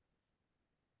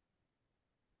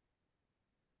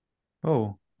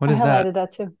 Oh, what I is that? highlighted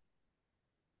that too.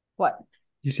 What?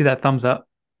 You see that thumbs up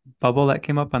bubble that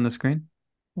came up on the screen?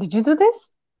 Did you do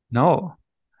this? No.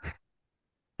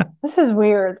 This is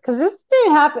weird because this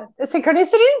didn't happen.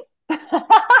 Synchronicities?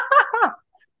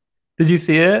 Did you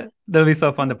see it? That'll be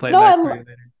so fun to play it No, back for you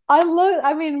later. I look.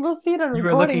 I mean, we'll see it on You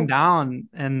were looking recording. down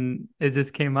and it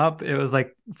just came up. It was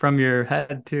like from your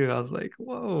head too. I was like,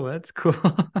 whoa, that's cool.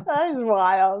 That is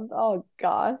wild. Oh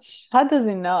gosh, how does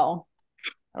he know?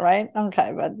 Right?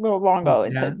 Okay, but we won't go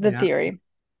into Yeah, the yeah. theory.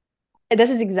 This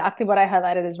is exactly what I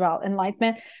highlighted as well.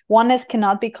 Enlightenment, oneness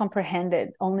cannot be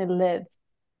comprehended, only lived.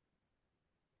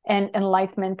 And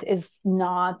enlightenment is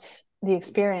not the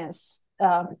experience.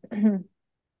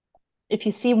 If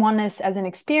you see oneness as an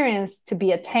experience to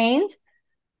be attained,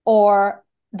 or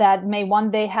that may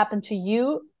one day happen to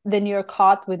you, then you're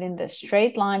caught within the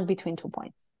straight line between 2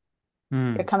 points.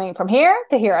 You're coming from here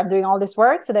to here. I'm doing all this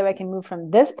work so that I can move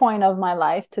from this point of my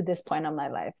life to this point of my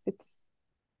life.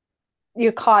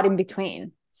 You're caught in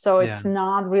between. So Yeah. it's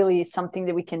not really something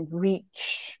that we can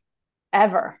reach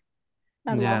ever.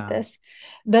 I love Yeah. this.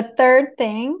 The third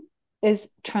thing is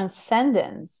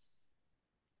transcendence.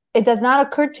 It does not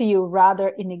occur to you, rather,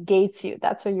 it negates you.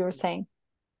 That's what you were saying.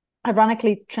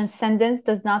 Ironically, transcendence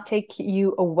does not take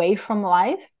you away from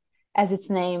life, as its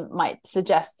name might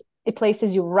suggest. It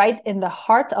places you right in the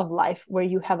heart of life where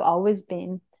you have always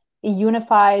been. It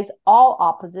unifies all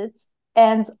opposites,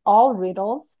 ends all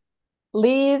riddles,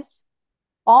 leaves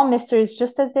all mysteries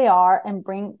just as they are, and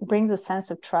brings a sense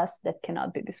of trust that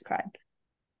cannot be described.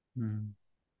 Mm.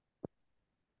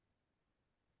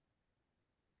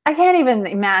 I can't even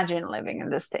imagine living in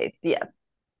this state yet.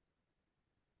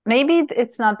 Maybe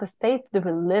it's not the state that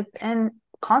we live in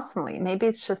constantly. Maybe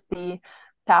it's just the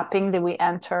tapping that we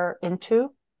enter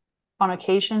into on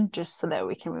occasion just so that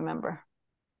we can remember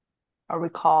or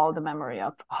recall the memory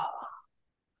of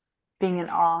being in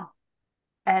awe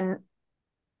and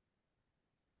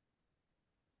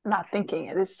not thinking.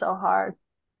 It is so hard.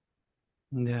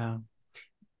 Yeah.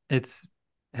 It's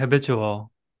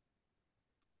habitual.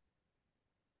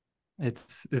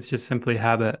 It's just simply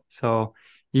habit. So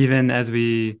even as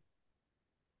we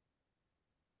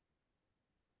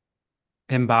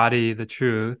embody the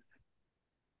truth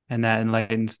and that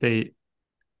enlightened state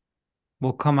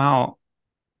will come out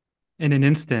in an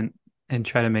instant and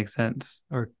try to make sense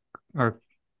or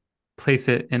place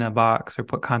it in a box or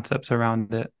put concepts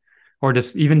around it or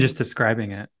just even just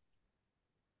describing it.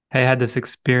 Hey, I had this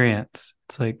experience.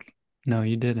 It's like, no,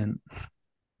 you didn't.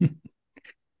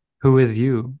 Who is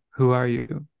you? Who are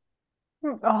you?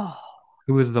 Oh,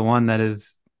 Who is the one that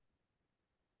is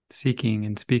seeking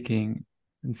and speaking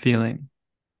and feeling?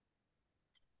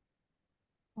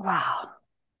 wow.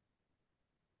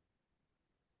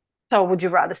 So would you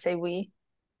rather say we?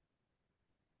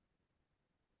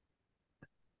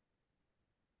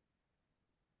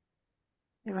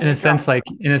 When you drop.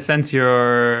 In a sense,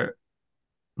 you're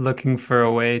looking for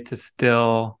a way to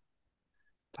still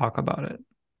talk about it.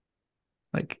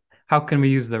 Like, how can we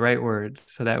use the right words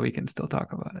so that we can still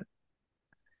talk about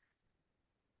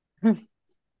it?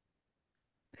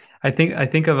 I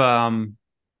think of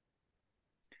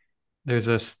there's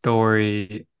a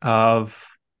story of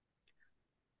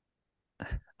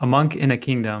a monk in a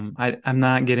kingdom. I'm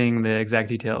not getting the exact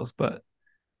details, but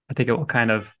I think it will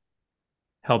kind of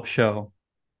help show.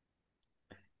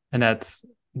 And that's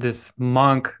this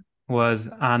monk was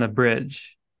on a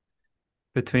bridge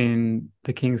between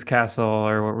the king's castle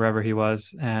or wherever he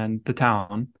was and the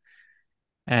town.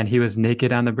 And he was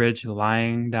naked on the bridge,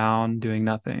 lying down, doing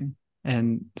nothing.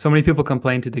 And so many people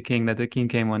complained to the king that the king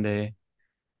came one day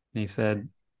and he said,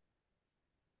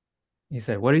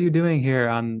 "What are you doing here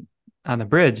on the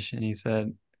bridge?" And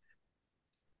the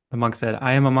monk said,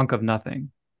 "I am a monk of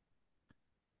nothing."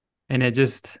 And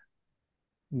it's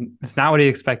not what he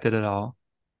expected at all.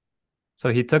 So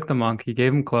he took the monk, he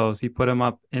gave him clothes, he put him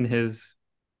up in his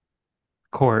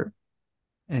court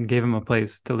and gave him a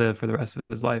place to live for the rest of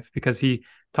his life because he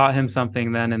taught him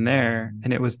something then and there,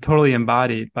 and it was totally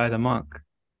embodied by the monk.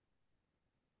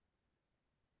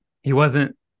 He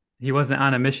wasn't he wasn't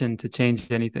on a mission to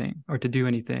change anything or to do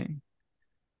anything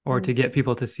or to get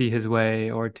people to see his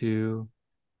way or to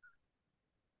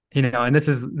and this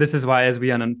is why as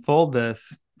we unfold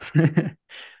this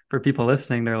for people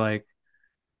listening, they're like,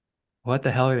 what the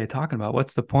hell are they talking about?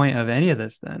 What's the point of any of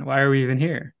this then? Why are we even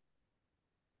here?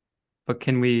 But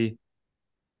can we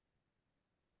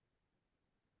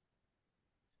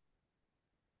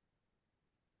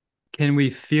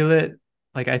feel it?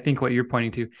 Like I think what you're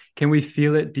pointing to, can we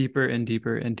feel it deeper and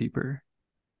deeper and deeper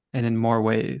and in more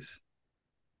ways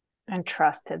And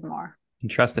trust it more.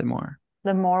 and trust it more?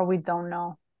 The more we don't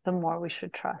know, the more we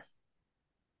should trust.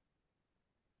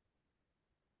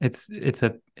 It's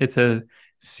a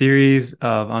series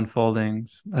of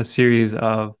unfoldings, a series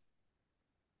of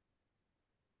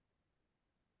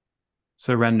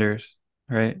surrenders,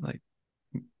 right? Like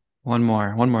one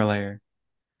more layer.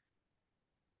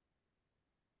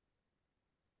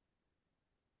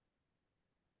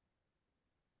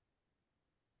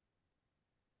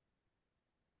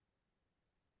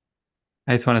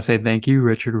 I just want to say thank you,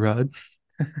 Richard Rudd,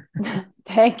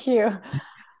 Thank you.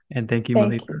 and thank you,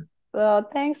 Thank you. Milica. Well,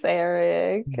 thanks,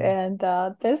 Eric. And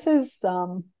this is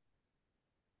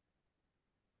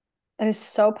it is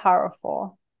so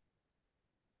powerful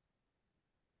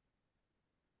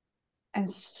and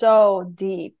so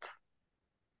deep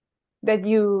that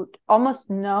you almost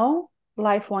know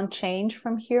life won't change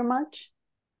from here much,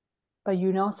 but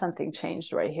you know something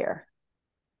changed right here.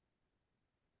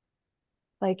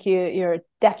 Like your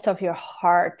depth of your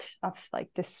heart, of like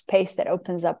the space that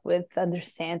opens up with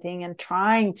understanding and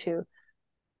trying to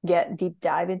get deep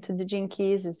dive into the gene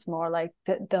keys. It's more like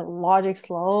the logic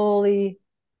slowly,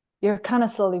 you're kind of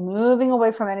slowly moving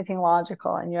away from anything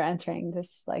logical and you're entering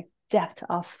this like depth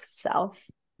of self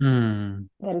Mm.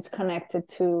 that is connected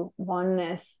to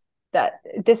oneness. That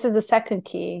this is the second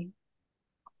key.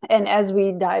 And as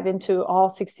we dive into all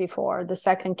 64, the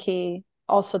second key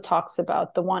also talks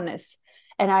about the oneness.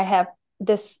 And I have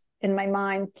this in my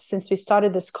mind since we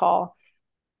started this call.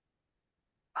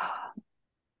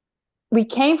 We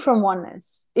came from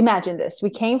oneness. Imagine this. We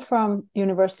came from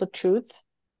universal truth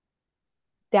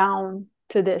down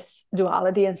to this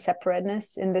duality and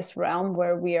separateness in this realm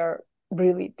where we are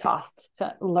really tossed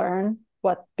to learn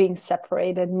what being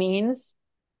separated means,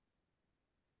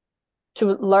 to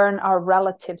learn our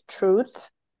relative truth,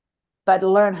 but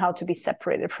learn how to be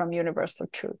separated from universal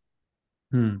truth.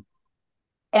 Mm.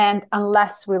 And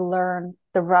unless we learn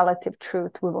the relative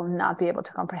truth, we will not be able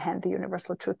to comprehend the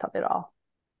universal truth of it all.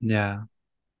 Yeah.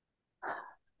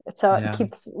 So it Yeah.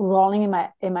 keeps rolling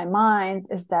in my mind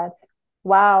is that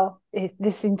wow,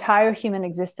 this entire human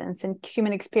existence and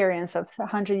human experience of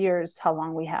 100 years, how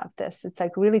long we have this, it's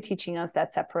like really teaching us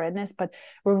that separateness, but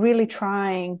we're really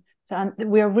trying to,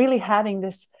 we're really having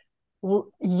this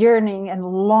yearning and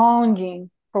longing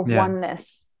for Yes.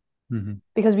 oneness, Mm-hmm.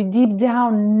 because we deep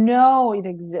down know it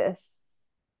exists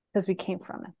because we came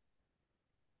from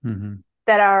it. Mm-hmm.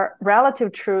 That our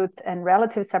relative truth and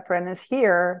relative separateness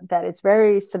here, that is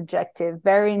very subjective,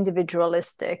 very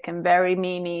individualistic, and very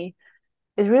me,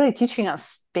 is really teaching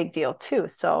us big deal too.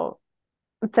 So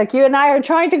it's like you and I are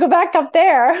trying to go back up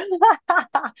there.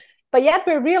 But yet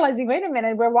we're realizing, wait a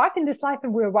minute, we're walking this life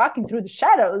and we're walking through the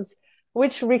shadows,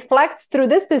 which reflects through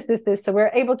this. So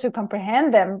we're able to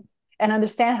comprehend them and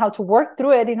understand how to work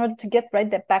through it in order to get right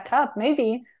that back up.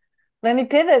 Maybe let me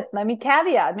pivot, let me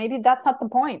caveat. Maybe that's not the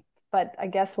point. But I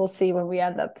guess we'll see when we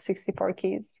end up 64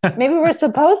 keys. Maybe we're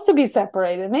supposed to be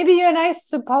separated. Maybe you and I are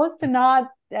supposed to not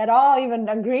at all even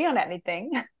agree on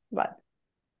anything. But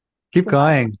Keep who knows?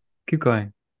 going. Keep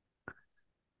going.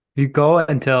 You go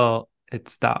until it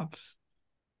stops.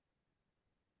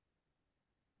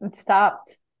 It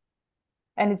stopped.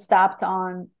 And it stopped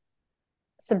on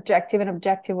subjective and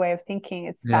objective way of thinking.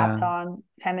 It stopped Yeah. on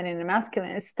feminine and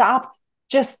masculine. It stopped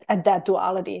just at that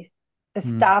duality. It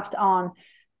Mm. stopped on,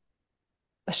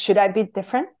 should I be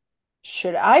different?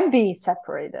 Should I be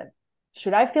separated?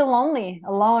 Should I feel lonely,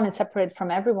 alone, and separated from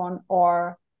everyone?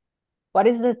 Or what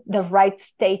is the right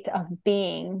state of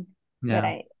being that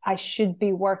Yeah. I should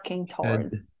be working Good.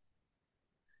 towards?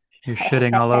 You're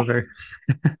shitting all over.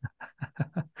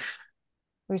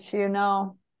 Which,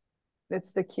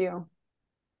 it's the cue.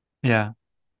 Yeah.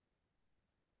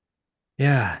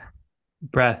 Yeah.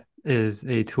 Breath is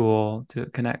a tool to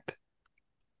connect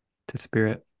to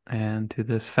spirit and to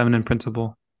this feminine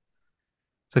principle.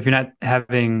 So if you're not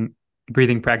having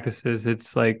breathing practices,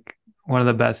 it's like one of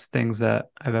the best things that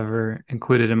I've ever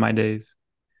included in my days.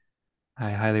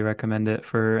 I highly recommend it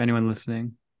for anyone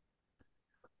listening.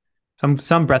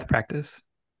 Some breath practice.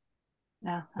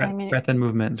 Yeah, I Breath, mean, breath and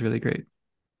movement is really great.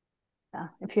 yeah,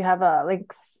 if you have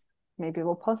links, maybe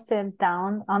we'll post it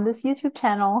down on this YouTube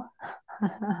channel.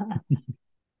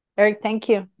 Eric, thank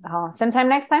you. Same time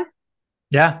next time.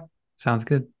 Yeah, sounds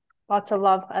good. Lots of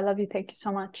love. I love you. Thank you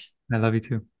so much. I love you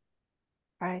too.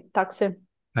 All right. Talk soon.